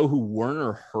really know who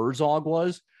Werner Herzog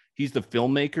was. He's the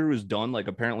filmmaker who's done like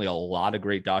apparently a lot of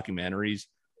great documentaries.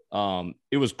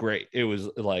 It was great. It was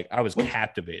like I was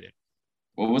captivated.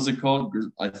 What was it called?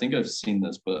 I think I've seen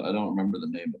this, but I don't remember the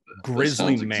name of it.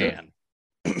 Grizzly Man.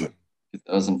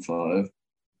 2005.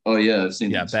 Oh yeah, I've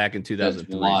seen. Yeah, this. Back in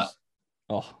 2003.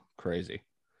 Oh, crazy.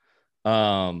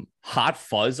 Hot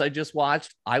Fuzz I just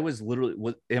watched. I was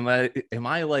literally, am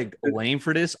I like lame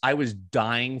for this? I was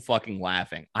dying fucking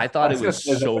laughing. I thought it was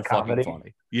so fucking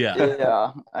funny.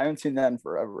 Yeah, I haven't seen that in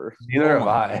forever. Neither have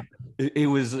I. It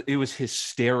was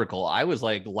hysterical. I was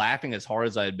like laughing as hard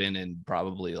as I had been in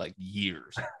probably like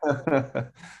years.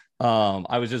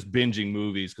 I was just binging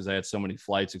movies because I had so many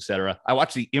flights, etc. I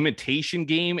watched The Imitation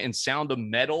Game and Sound of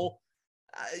Metal.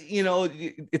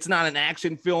 It's not an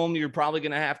action film. You're probably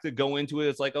going to have to go into it.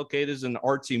 It's like, okay, this is an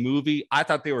artsy movie. I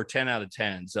thought they were 10 out of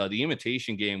 10. So The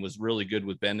Imitation Game was really good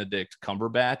with Benedict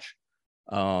Cumberbatch.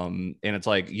 And it's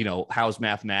like, how's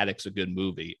Mathematics a good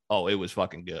movie? Oh, it was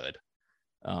fucking good.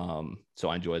 So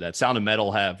I enjoyed that. Sound of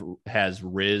Metal has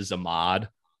Riz Ahmad.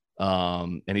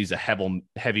 And he's a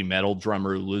heavy metal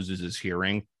drummer who loses his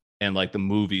hearing. And like the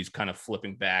movie's kind of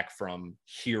flipping back from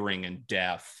hearing and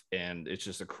deaf, and it's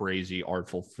just a crazy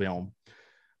artful film.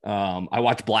 I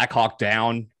watched Black Hawk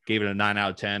Down, gave it a 9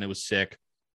 out of 10. It was sick.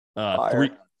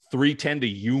 310 to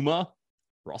Yuma,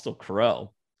 Russell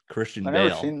Crowe, Christian Bale. I've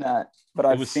never seen that, but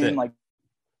I've seen sick. Like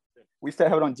we used to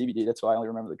have it on DVD. That's why I only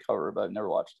remember the cover, but I've never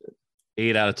watched it.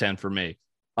 8 out of 10 for me.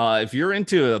 If you're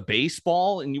into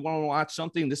baseball and you want to watch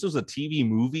something, this was a TV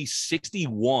movie,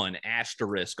 61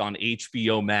 Asterisk on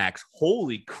HBO Max.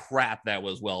 Holy crap, that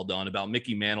was well done, about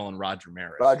Mickey Mantle and Roger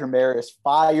Maris. Roger Maris,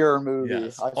 fire movie.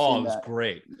 Yes. It was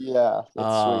great. Yeah,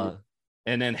 that's sweet.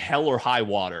 And then Hell or High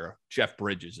Water, Jeff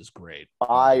Bridges is great.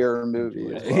 Fire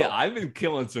movie. Well. Yeah, I've been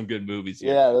killing some good movies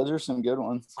here. Yeah, those are some good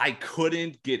ones. I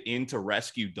couldn't get into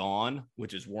Rescue Dawn,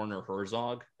 which is Werner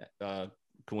Herzog.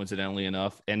 Coincidentally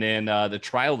enough. And then the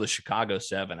Trial of the Chicago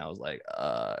 7, I was like,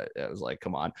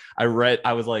 come on.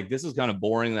 I was like, this is kind of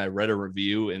boring. And I read a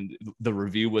review, and the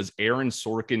review was Aaron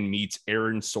Sorkin meets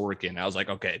Aaron Sorkin. I was like,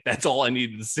 okay, that's all I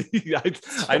needed to see.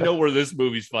 I know where this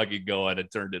movie's fucking going, and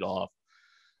turned it off.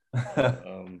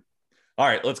 All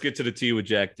right, let's get to the tea with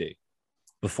Jack D.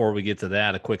 Before we get to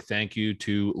that, a quick thank you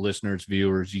to listeners,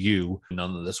 viewers, you.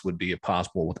 None of this would be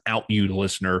possible without you, the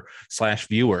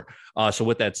listener/viewer. So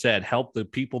with that said, help the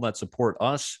people that support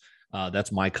us.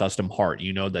 That's My Custom Heart.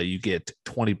 You know that you get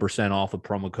 20% off with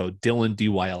promo code Dylan,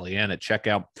 DYLAN, at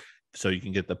checkout. So you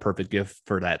can get the perfect gift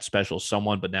for that special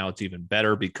someone. But now it's even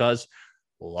better because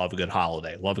love a good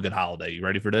holiday. Love a good holiday. You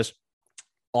ready for this?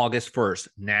 August 1st,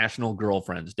 National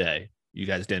Girlfriend's Day. You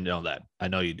guys didn't know that. I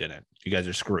know you didn't. You guys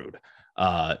are screwed.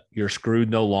 You're screwed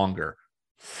no longer.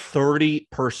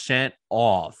 30%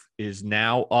 off is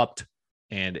now upped,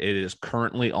 and it is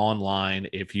currently online.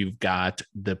 If you've got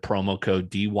the promo code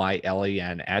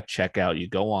DYLAN at checkout, you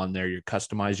go on there, you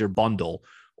customize your bundle,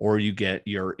 or you get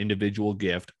your individual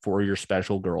gift for your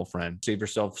special girlfriend. Save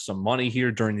yourself some money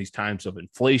here during these times of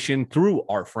inflation through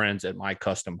our friends at My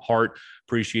Custom Heart.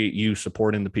 Appreciate you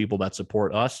supporting the people that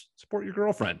support us. Support your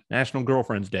girlfriend. National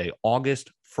Girlfriend's Day, August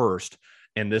 1st.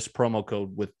 And this promo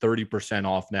code with 30%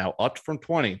 off now, up from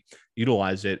 20.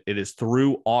 Utilize it. It is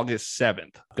through August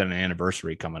 7th. I've got an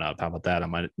anniversary coming up. How about that? I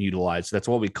might utilize. That's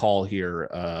what we call here.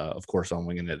 Of course, I'm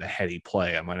winging it a heady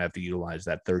play. I might have to utilize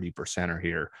that 30%er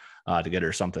here to get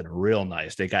her something real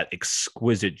nice. They got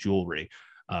exquisite jewelry.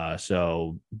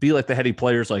 So be like the heady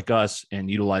players like us and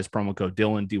utilize promo code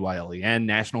Dylan, DYLEN,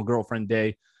 National Girlfriend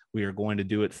Day. We are going to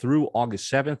do it through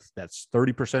August 7th. That's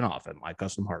 30% off at My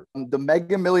Custom Heart. The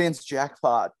Mega Millions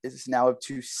jackpot is now up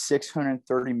to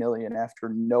 630 million after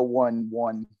no one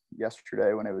won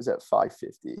yesterday when it was at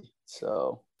 550.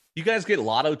 So you guys get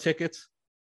lotto tickets?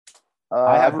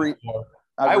 I will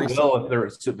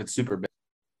if it's super big.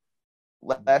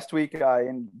 Last week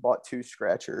I bought 2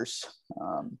 scratchers.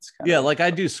 Like I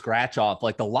do scratch off.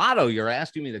 Like the lotto, you're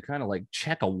asking me to kind of like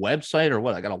check a website or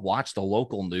what? I got to watch the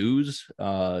local news,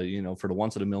 for the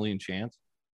once in a million chance.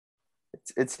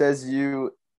 It says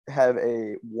you have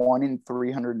a 1 in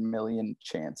 300 million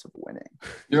chance of winning.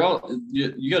 You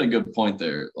got a good point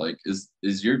there. Like, is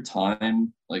your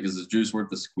time, like, is the juice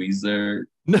worth the squeeze there?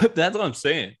 No, that's what I'm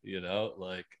saying.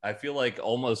 Like I feel like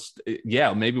almost,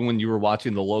 maybe when you were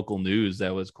watching the local news,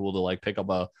 that was cool to like pick up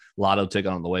a lotto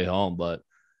ticket on the way home. But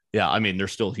yeah, I mean,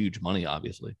 there's still huge money,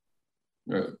 obviously.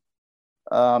 Right.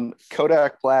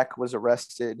 Kodak Black was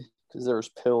arrested because there was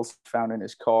pills found in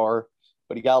his car,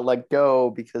 but he got let go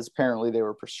because apparently they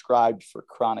were prescribed for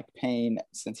chronic pain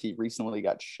since he recently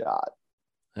got shot.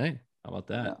 Hey, how about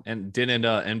that? Yeah. And didn't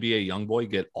NBA YoungBoy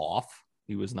get off?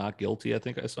 He was not guilty, I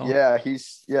think I saw. Yeah, he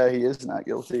is not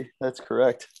guilty. That's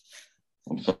correct.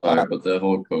 I'm sorry, but that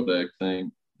whole Kodak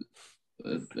thing,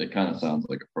 it kind of sounds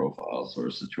like a profile sort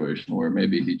of situation where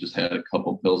maybe he just had a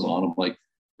couple pills on him. Like,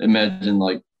 imagine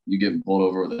like you getting pulled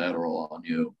over with Adderall on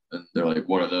you, and they're like,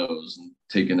 "What are those?" and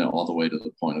taking it all the way to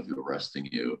the point of arresting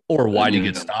you. Or why did you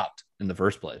get stopped in the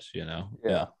first place?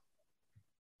 Yeah.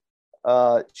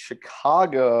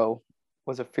 Chicago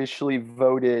was officially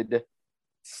voted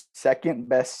second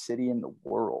best city in the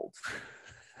world.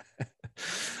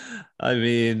 I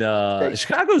mean,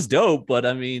 Chicago's dope, but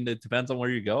I mean, it depends on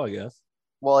where you go, I guess.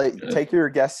 Well, take your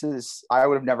guesses. I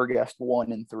would have never guessed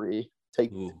 1 in 3.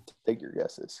 Take your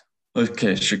guesses.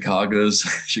 Okay, Chicago's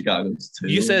 2.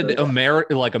 You said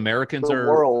Americans the are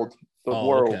world. The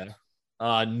world. Okay.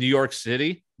 New York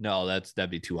City? No, that'd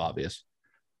be too obvious.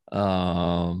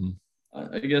 I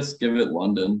guess give it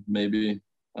London, maybe.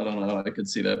 I don't know. I could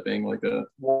see that being like a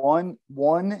one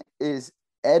is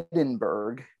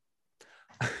Edinburgh.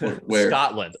 Where?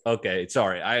 Scotland. Okay,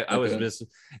 sorry. I was missing.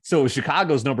 So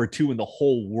Chicago's number 2 in the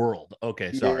whole world.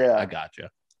 Okay, sorry. Yeah. I gotcha.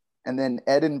 And then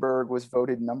Edinburgh was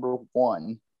voted number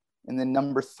 1. And then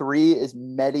number 3 is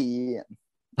Medellin.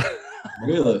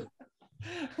 Really?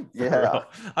 Yeah. Bro,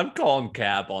 I'm calling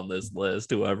cap on this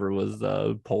list, whoever was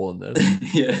pulling this.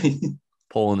 Yeah.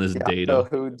 Pulling this data. I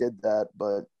don't know who did that,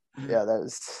 but yeah, that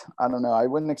was, I don't know. I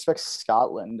wouldn't expect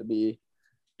Scotland to be.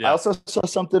 Yeah. I also saw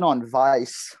something on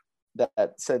Vice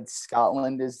that said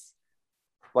Scotland is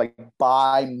like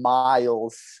by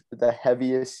miles the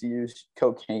heaviest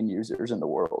cocaine users in the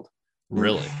world.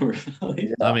 Really?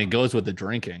 Yeah. I mean, it goes with the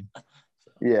drinking.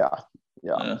 Yeah.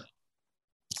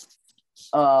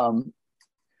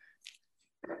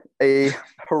 A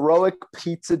heroic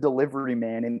pizza delivery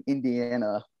man in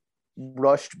Indiana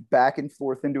rushed back and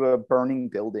forth into a burning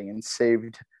building and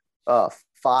saved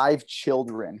 5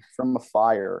 children from a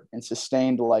fire and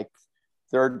sustained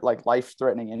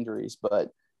life-threatening injuries. But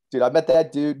dude, I bet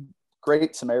that dude,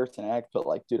 great Samaritan act, but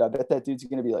I bet that dude's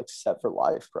gonna be set for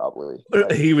life probably.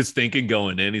 He was thinking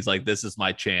going in, he's like, this is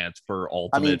my chance for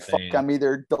ultimate fame. I'm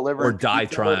either delivering or die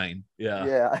trying.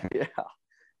 Yeah.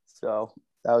 So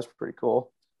that was pretty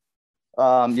cool.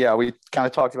 We kind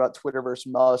of talked about Twitter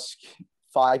versus Musk.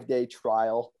 5-day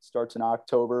trial starts in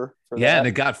October. And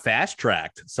it got fast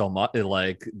tracked so much.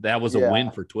 Like that was a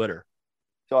win for Twitter.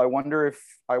 So I wonder if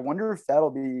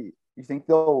that'll be. You think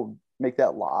they'll make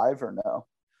that live or no?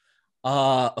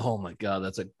 Oh my God,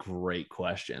 that's a great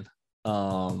question.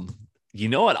 You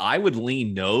know what? I would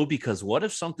lean no, because what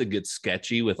if something gets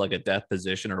sketchy with like a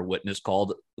deposition or witness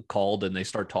called and they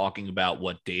start talking about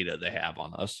what data they have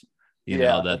on us, you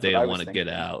know, that they don't want to get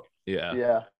out.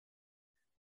 Yeah.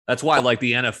 That's why, like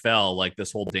the NFL, like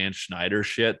this whole Dan Schneider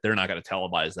shit, they're not going to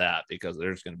televise that because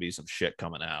there's going to be some shit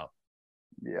coming out.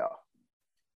 Yeah.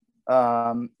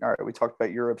 All right. We talked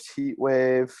about Europe's heat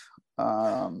wave.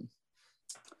 Fauci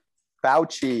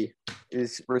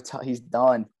is he's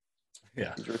done.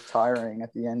 Yeah. He's retiring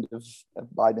at the end of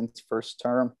Biden's first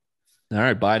term. All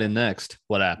right. Biden next.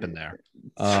 What happened there?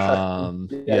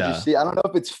 Did you see? I don't know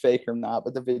if it's fake or not,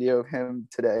 but the video of him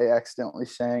today accidentally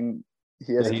saying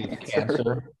he has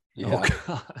cancer. Yeah.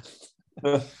 Oh,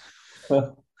 God.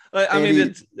 I mean,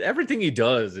 it's everything he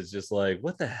does is just like,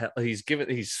 what the hell? He's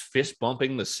fist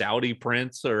bumping the Saudi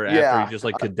prince, or after he just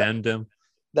like condemned him.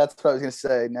 That's what I was gonna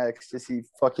say next. Is he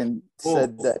fucking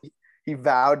said that he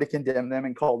vowed to condemn them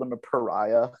and called him a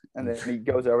pariah, and then he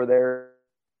goes over there,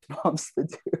 bumps the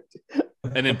dude,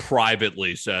 and then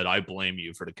privately said, "I blame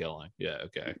you for the killing." Yeah.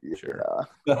 Okay. Sure.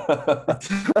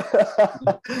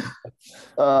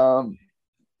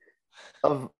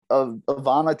 Of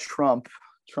Ivana Trump,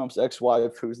 Trump's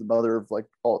ex-wife, who's the mother of like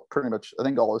pretty much I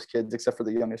think all his kids except for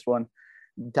the youngest one,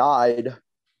 died,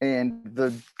 and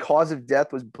the cause of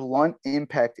death was blunt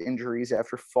impact injuries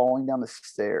after falling down the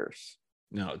stairs.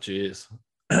 No, geez.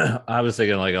 I was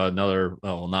thinking like another,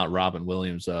 not Robin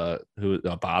Williams,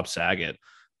 Bob Saget,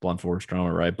 blunt force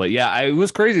trauma, right? But yeah, it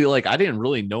was crazy. Like I didn't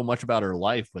really know much about her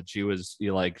life, but she was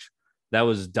that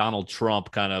was Donald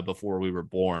Trump kind of before we were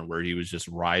born, where he was just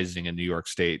rising in New York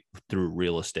State through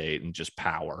real estate and just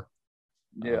power.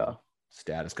 Yeah.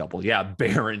 Status couple. Yeah.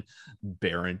 Barron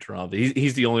Trump.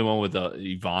 He's the only one with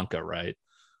Ivanka, right?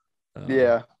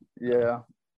 Yeah.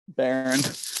 Barron.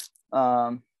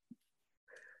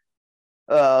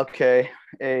 Okay.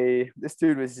 This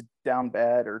dude was down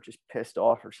bad or just pissed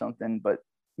off or something, but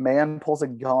man pulls a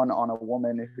gun on a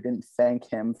woman who didn't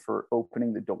thank him for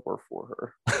opening the door for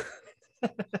her.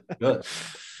 Good.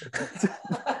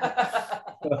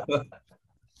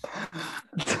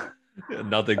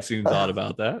 Nothing seems odd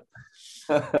about that.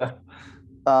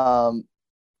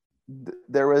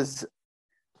 There was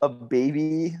a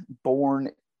baby born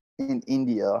in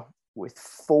India with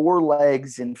 4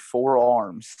 legs and 4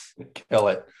 arms. Kill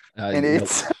it. And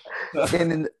it's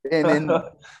and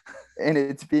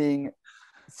it's being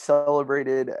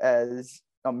celebrated as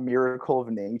a miracle of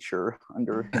nature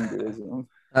under Hinduism.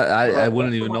 I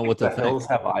wouldn't even know what to think. Hills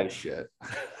have eyes shit.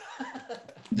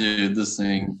 Dude, this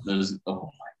thing, oh my God.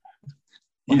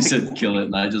 You said kill it,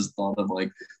 and I just thought of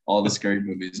like all the scary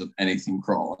movies of anything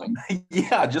crawling.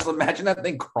 Yeah, just imagine that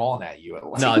thing crawling at you.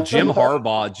 No, Jim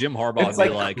Harbaugh would be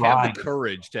like have the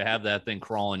courage to have that thing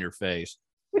crawl in your face.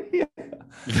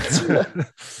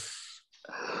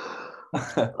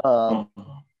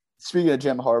 Speaking of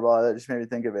Jim Harbaugh, that just made me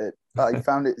think of it. I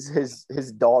found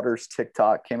his daughter's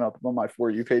TikTok came up on my For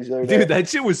You page the other day. Dude, that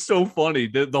shit was so funny.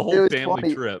 The whole family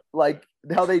funny. trip. Like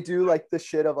how they do like the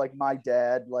shit of like my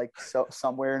dad like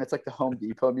somewhere, and it's like the Home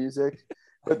Depot music.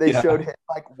 But they showed him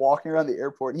like walking around the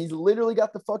airport, and he's literally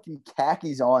got the fucking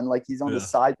khakis on, like he's on the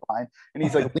sideline, and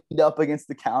he's like leaned up against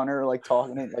the counter, like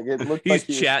talking. Like it looked he's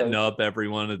like chatting up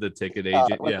everyone at the ticket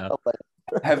agent. Yeah.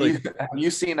 Have you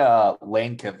seen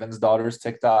Lane Kiffin's daughter's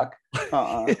TikTok?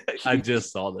 I just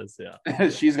saw this. Yeah,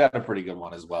 she's got a pretty good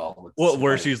one as well.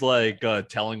 Where she's like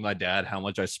telling my dad how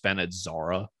much I spent at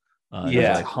Zara.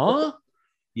 Yeah. Like, huh?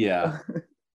 Yeah.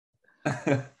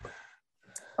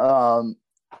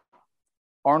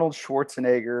 Arnold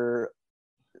Schwarzenegger,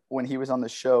 when he was on the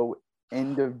show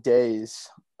End of Days,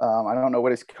 I don't know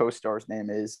what his co-star's name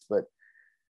is, but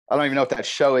I don't even know what that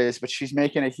show is, but she's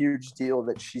making a huge deal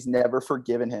that she's never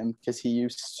forgiven him because he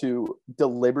used to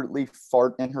deliberately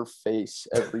fart in her face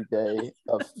every day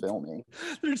of filming.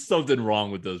 There's something wrong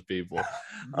with those people.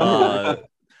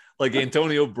 Like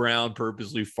Antonio Brown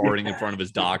purposely farting in front of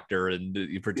his doctor and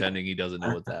pretending he doesn't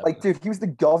know what's happening. Like, dude, he was the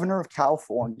governor of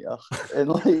California. And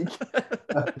like,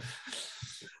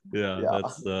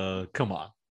 that's come on.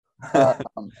 All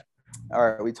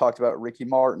right, we talked about Ricky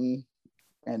Martin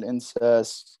and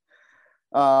incest.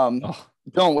 Dylan,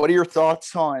 what are your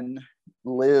thoughts on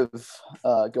Liv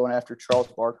going after Charles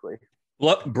Barkley?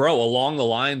 Look, bro, along the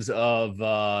lines of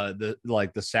the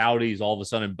Saudis, all of a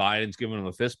sudden Biden's giving him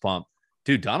a fist pump.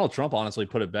 Dude, Donald Trump honestly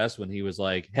put it best when he was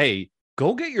like, hey,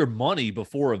 go get your money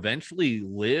before eventually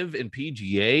Live and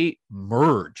PGA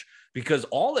merge, because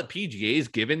all that PGA is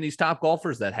giving these top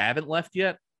golfers that haven't left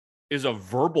yet is a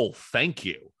verbal thank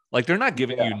you. Like, they're not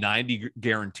giving you 90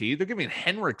 guaranteed. They're giving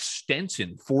Henrik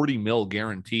Stenson 40 mil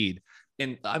guaranteed.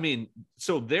 And I mean,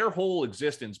 so their whole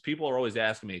existence, people are always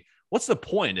asking me, what's the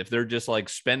point if they're just like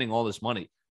spending all this money?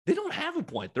 They don't have a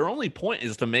point. Their only point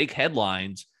is to make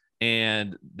headlines,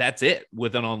 and that's it,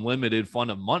 with an unlimited fund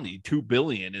of money. $2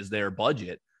 billion is their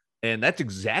budget. And that's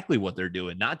exactly what they're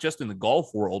doing, not just in the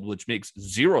golf world, which makes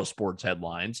zero sports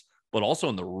headlines, but also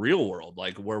in the real world,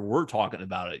 like where we're talking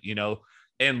about it, you know?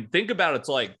 And think about it, it's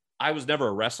like, I was never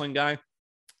a wrestling guy.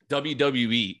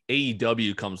 WWE,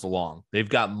 AEW comes along. They've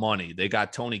got money. They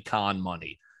got Tony Khan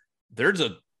money. There's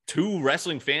two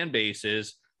wrestling fan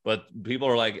bases, but people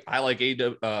are like, I like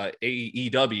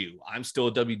AEW. I'm still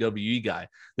a WWE guy.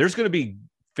 There's going to be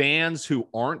fans who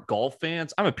aren't golf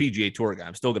fans. I'm a PGA Tour guy.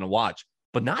 I'm still going to watch,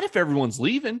 but not if everyone's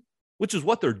leaving, which is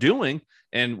what they're doing.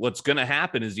 And what's going to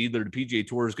happen is either the PGA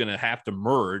Tour is going to have to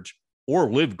merge, or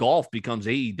Live Golf becomes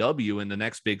AEW and the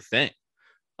next big thing.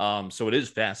 So it is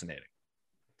fascinating.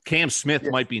 Cam Smith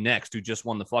might be next, who just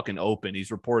won the fucking Open. He's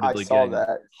reportedly getting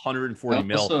 140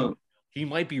 mil. He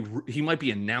might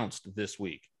be announced this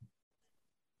week.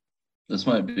 This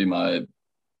might be my,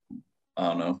 I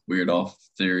don't know, weird off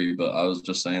theory, but I was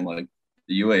just saying, like,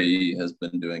 the UAE has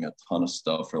been doing a ton of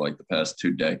stuff for like the past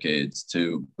 2 decades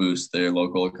to boost their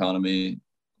local economy,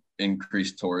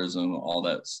 increase tourism, all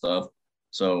that stuff.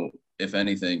 So if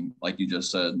anything, like you just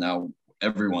said, now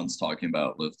everyone's talking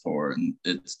about Live Tour, and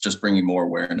it's just bringing more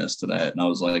awareness to that. And I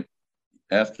was like,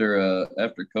 after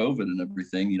COVID and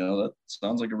everything, you know, that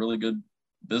sounds like a really good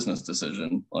business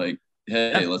decision. Like,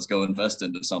 hey, let's go invest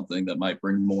into something that might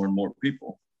bring more and more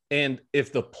people. And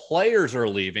if the players are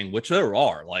leaving, which there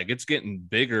are, like, it's getting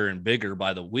bigger and bigger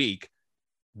by the week,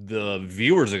 the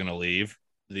viewers are going to leave,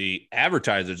 the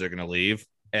advertisers are going to leave,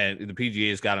 and the PGA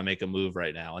has got to make a move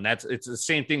right now. And it's the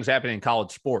same thing's happening in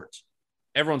college sports.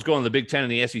 Everyone's going to the Big Ten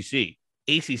and the SEC.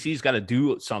 ACC's got to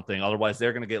do something. Otherwise,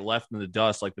 they're going to get left in the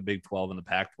dust like the Big 12 and the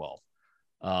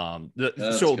Pac-12.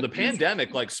 The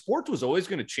pandemic, like, sports was always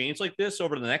going to change like this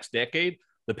over the next decade.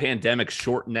 The pandemic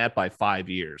shortened that by 5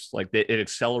 years. Like, it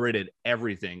accelerated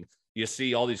everything. You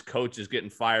see all these coaches getting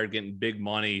fired, getting big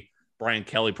money. Brian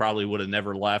Kelly probably would have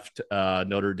never left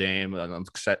Notre Dame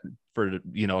for,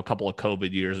 you know, a couple of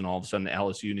COVID years, and all of a sudden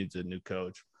LSU needs a new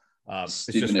coach.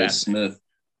 Stephen A. Smith.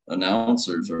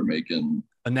 Announcers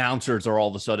are all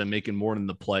of a sudden making more than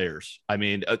the players. I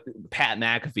mean, Pat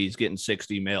McAfee's getting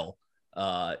 60 mil.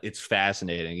 It's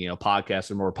fascinating. You know, podcasts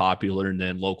are more popular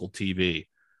than local TV.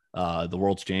 The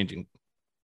world's changing.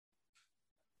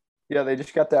 Yeah, they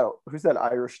just got that. Who's that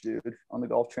Irish dude on the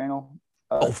Golf Channel?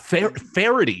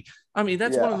 Faraday. I mean,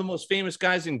 that's one of the most famous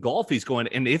guys in golf. He's going,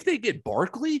 and if they get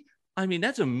Barkley, I mean,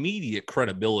 that's immediate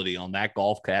credibility on that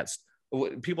golf cast.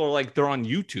 People are like, they're on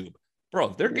YouTube.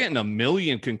 Bro, if they're getting 1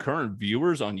 million concurrent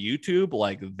viewers on YouTube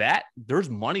like that, there's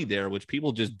money there, which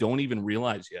people just don't even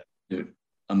realize yet. Dude,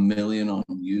 1 million on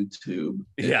YouTube.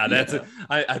 Yeah, that's it.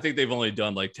 I think they've only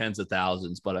done like tens of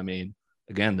thousands, but I mean,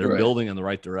 again, they're building in the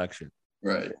right direction.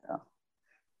 Right. Yeah.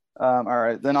 All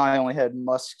right. Then I only had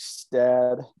Musk's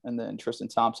dad and then Tristan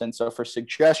Thompson. So for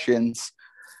suggestions,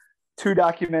 2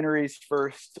 documentaries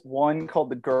first. One called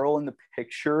The Girl in the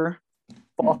Picture.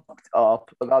 Fucked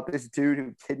up, about this dude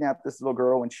who kidnapped this little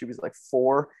girl when she was like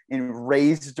 4 and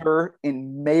raised her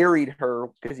and married her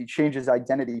because he changed his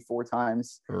identity 4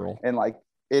 times. Girl. And like,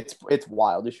 it's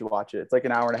wild. You should watch it. It's like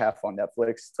an hour and a half on Netflix.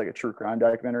 It's like a true crime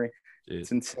documentary. Jeez.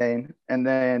 It's insane. And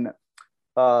then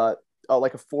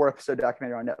like a 4-episode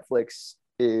documentary on Netflix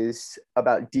is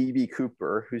about DB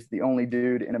Cooper, who's the only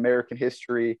dude in American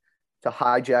history to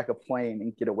hijack a plane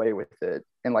and get away with it.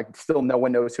 And like, still no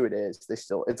one knows who it is.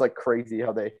 It's like crazy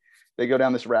how they go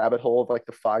down this rabbit hole of like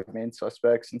the 5 main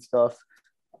suspects and stuff.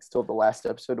 Still the last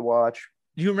episode to watch.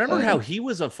 Do you remember how he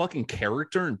was a fucking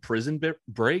character in Prison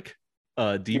Break?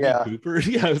 DB Cooper.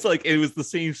 Yeah, it was the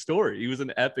same story. He was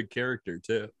an epic character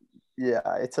too. Yeah,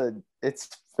 it's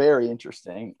very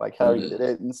interesting, like how he did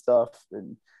it and stuff.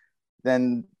 And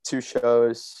then 2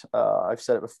 shows, I've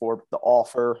said it before, but The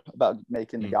Offer about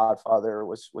making The Godfather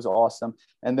was awesome.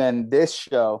 And then this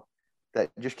show that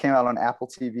just came out on Apple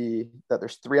TV, that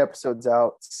there's 3 episodes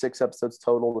out, 6 episodes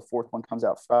total. The 4th one comes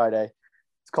out Friday.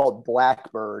 It's called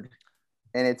Blackbird,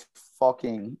 and it's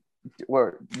fucking.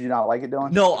 Where, do you not like it,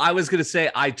 Dylan? No, I was gonna say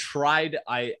I tried.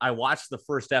 I watched the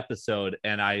first episode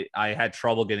and I had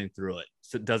trouble getting through it.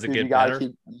 So does it get better?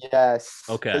 Yes.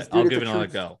 Okay, I'll give it another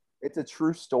go. It's a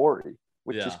true story,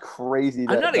 which is crazy.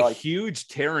 I'm not a huge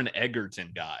Taron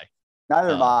Egerton guy. Neither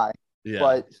am I. Yeah.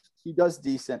 But he does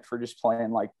decent for just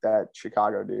playing like that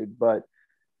Chicago dude, but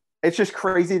it's just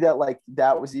crazy that like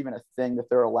that was even a thing that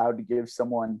they're allowed to give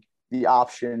someone the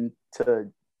option to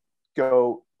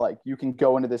go, like you can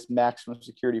go into this maximum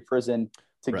security prison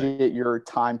to get your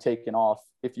time taken off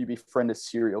if you befriend a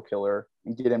serial killer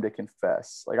and get him to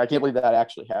confess. Like I can't believe that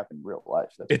actually happened in real life.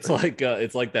 It's like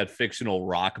that fictional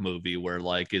Rock movie where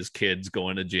like his kid's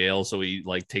going to jail, so he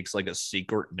like takes like a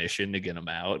secret mission to get him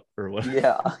out or what.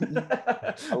 Yeah.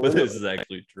 But this is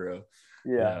actually true.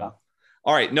 Yeah.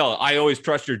 All right. No, I always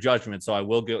trust your judgment. So I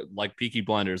will go like Peaky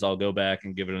Blinders. I'll go back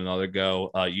and give it another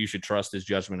go. You should trust his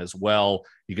judgment as well.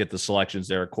 You get the selections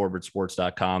there at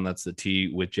CorbettSports.com. That's the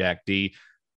T with Jack D.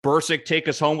 Bursic, take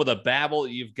us home with a babble.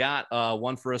 You've got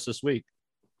one for us this week.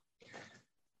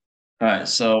 All right.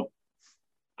 So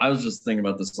I was just thinking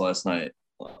about this last night.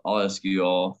 I'll ask you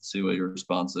all, see what your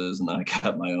response is, and then I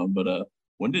got my own. But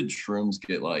when did shrooms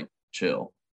get like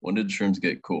chill? When did shrooms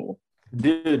get cool?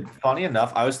 Dude, funny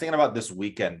enough, I was thinking about this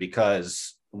weekend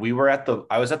because I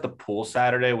was at the pool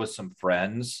Saturday with some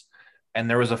friends, and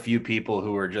there was a few people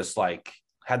who were just like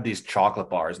had these chocolate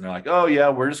bars, and they're like, "Oh yeah,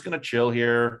 we're just gonna chill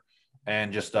here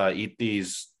and just eat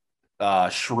these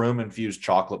shroom infused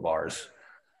chocolate bars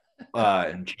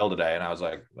and chill today." And I was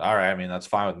like, "All right, I mean that's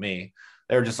fine with me."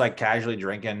 They were just like casually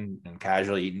drinking and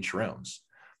casually eating shrooms.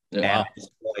 Yeah. And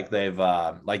like they've,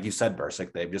 like you said,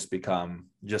 Bursic, they've just become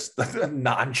just a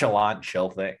nonchalant, chill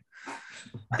thing.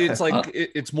 It's like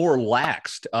it's more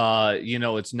laxed.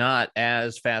 It's not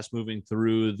as fast moving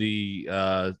through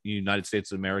the United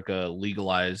States of America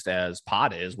legalized as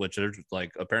pot is, which there's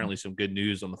like apparently some good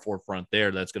news on the forefront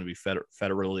there. That's going to be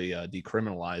federally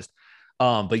decriminalized.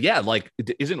 But yeah, like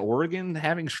isn't Oregon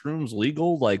having shrooms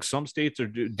legal? Like some states are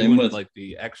doing like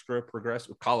the extra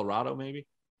progressive. Colorado, maybe.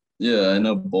 Yeah, I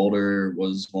know Boulder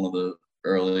was one of the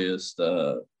earliest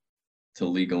to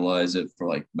legalize it for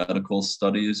like medical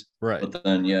studies. Right. But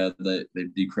then, they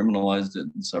decriminalized it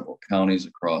in several counties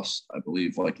across, I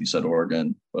believe, like you said,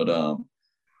 Oregon. But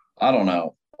I don't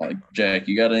know. Like, Jack,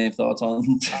 you got any thoughts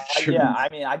on Yeah, I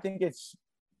mean, I think it's,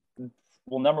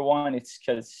 well, number one, it's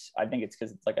because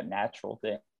it's like a natural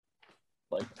thing,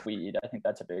 like weed. I think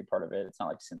that's a big part of it. It's not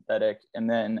like synthetic. And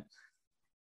then,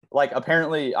 like,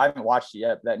 apparently I haven't watched it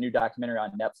yet, but that new documentary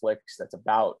on Netflix that's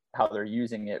about how they're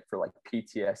using it for like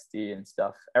PTSD and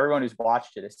stuff. Everyone who's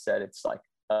watched it has said it's like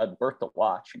worth the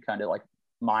watch and kind of like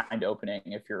mind opening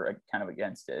if you're kind of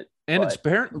against it. And it's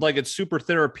like it's super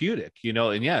therapeutic,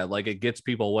 and yeah, like it gets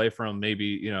people away from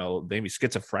maybe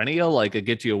schizophrenia. Like it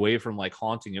gets you away from like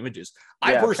haunting images.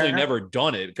 I personally never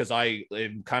done it because I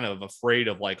am kind of afraid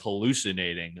of like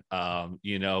hallucinating,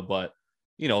 but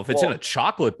if it's in a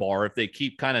chocolate bar, if they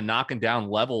keep kind of knocking down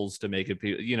levels to make it,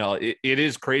 it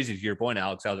is crazy to your point,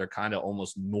 Alex, how they're kind of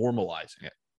almost normalizing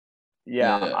it.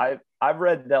 Yeah. I've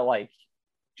read that, like,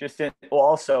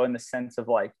 also in the sense of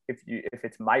like, if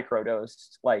it's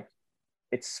microdosed, like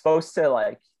it's supposed to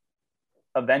like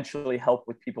eventually help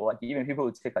with people, like even people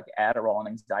who take like Adderall and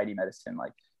anxiety medicine,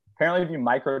 like apparently if you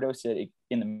microdose it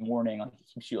in the morning, like it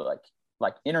keeps you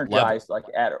like energized like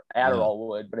Adderall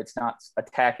would, but it's not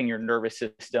attacking your nervous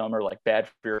system or like bad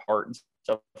for your heart and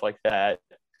stuff like that.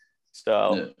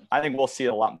 So I think we'll see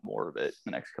a lot more of it in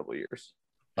the next couple of years.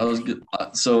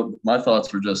 So my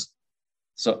thoughts were just,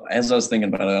 so as I was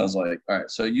thinking about it, I was like, all right,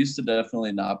 so it used to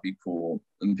definitely not be cool.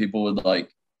 And people would like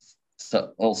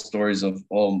tell stories of,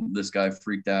 oh, this guy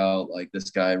freaked out, like this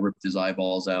guy ripped his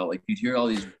eyeballs out. Like you'd hear all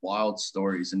these wild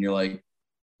stories and you're like,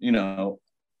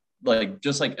 like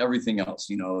just like everything else,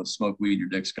 smoke weed, your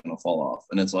dick's gonna fall off.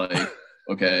 And it's like,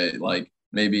 okay, like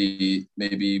maybe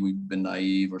we've been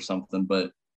naive or something.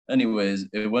 But anyways,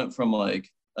 it went from like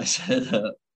I said,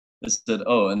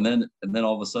 oh, and then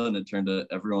all of a sudden it turned to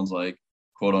everyone's like,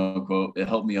 quote unquote, it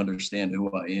helped me understand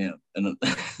who I am. And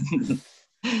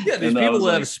yeah, these people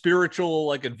that have spiritual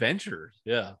like adventures.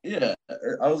 Yeah. Yeah.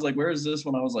 I was like, where is this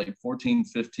when I was like 14,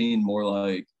 15, more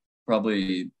like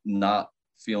probably not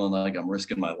feeling like I'm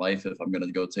risking my life if I'm going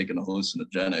to go take an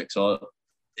hallucinogenic. So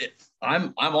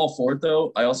I'm all for it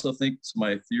though. I also think, so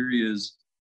my theory is,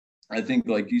 I think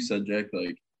like you said, Jack,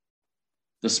 like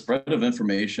the spread of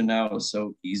information now is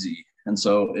so easy. And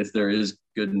so if there is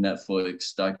good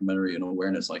Netflix documentary and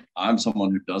awareness, like I'm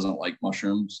someone who doesn't like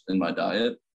mushrooms in my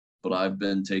diet, but I've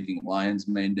been taking lion's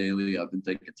mane daily. I've been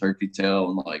taking turkey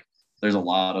tail, and like there's a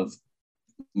lot of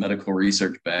medical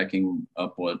research backing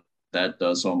up what that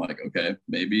does. So I'm like, okay,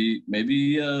 maybe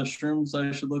shrooms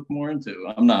I should look more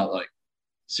into. I'm not like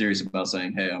serious about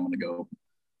saying, hey, I'm going to go.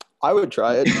 I would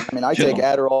try it. I mean, I take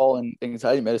Adderall and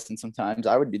anxiety medicine sometimes.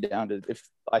 I would be down to, if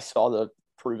I saw the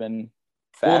proven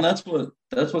Well, and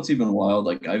that's what's even wild.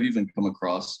 Like I've even come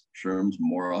across shrooms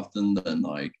more often than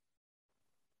like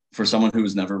for someone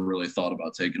who's never really thought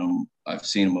about taking them. I've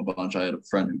seen them a bunch. I had a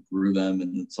friend who grew them,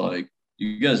 and it's like,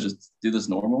 you guys just do this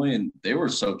normally, and they were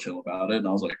so chill about it. And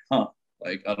I was like, huh,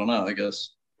 like I don't know. I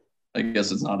guess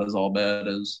it's not as all bad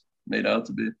as made out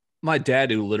to be. My dad,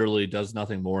 who literally does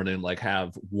nothing more than like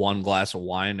have one glass of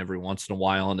wine every once in a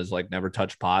while and is like never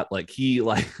touched pot. Like he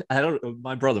like I don't.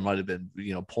 My brother might have been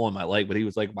pulling my leg, but he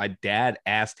was like, my dad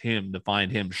asked him to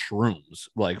find him shrooms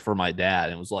like for my dad,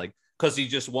 and it was like because he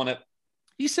just wanted.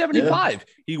 He's 75. Yeah.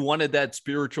 He wanted that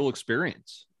spiritual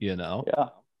experience. Yeah,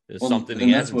 it's something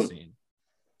he hasn't seen.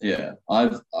 Yeah,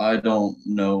 I don't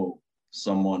know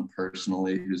someone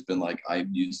personally who's been like I've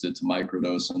used it to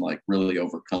microdose and like really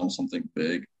overcome something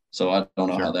big. So I don't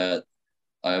know how that.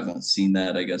 I haven't seen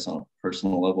that, I guess, on a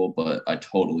personal level, but I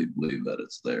totally believe that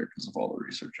it's there because of all the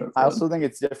research I've read. I also think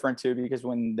it's different too because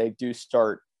when they do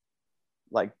start,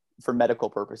 like for medical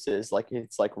purposes, like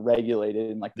it's like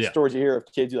regulated and like the stories you hear of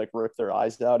kids who like rip their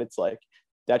eyes out, it's like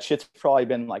that shit's probably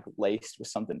been like laced with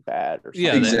something bad or something.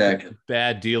 Yeah, exactly.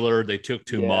 Bad dealer. They took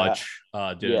too much.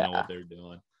 Didn't know what they were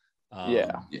doing.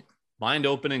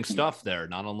 Mind-opening stuff there,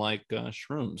 not unlike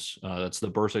shrooms. That's the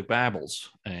Bursic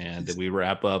Babbles. And we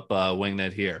wrap up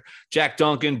Wingnet here. Jack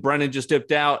Duncan, Brennan just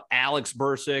dipped out. Alex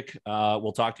Bursic.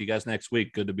 We'll talk to you guys next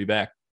week. Good to be back.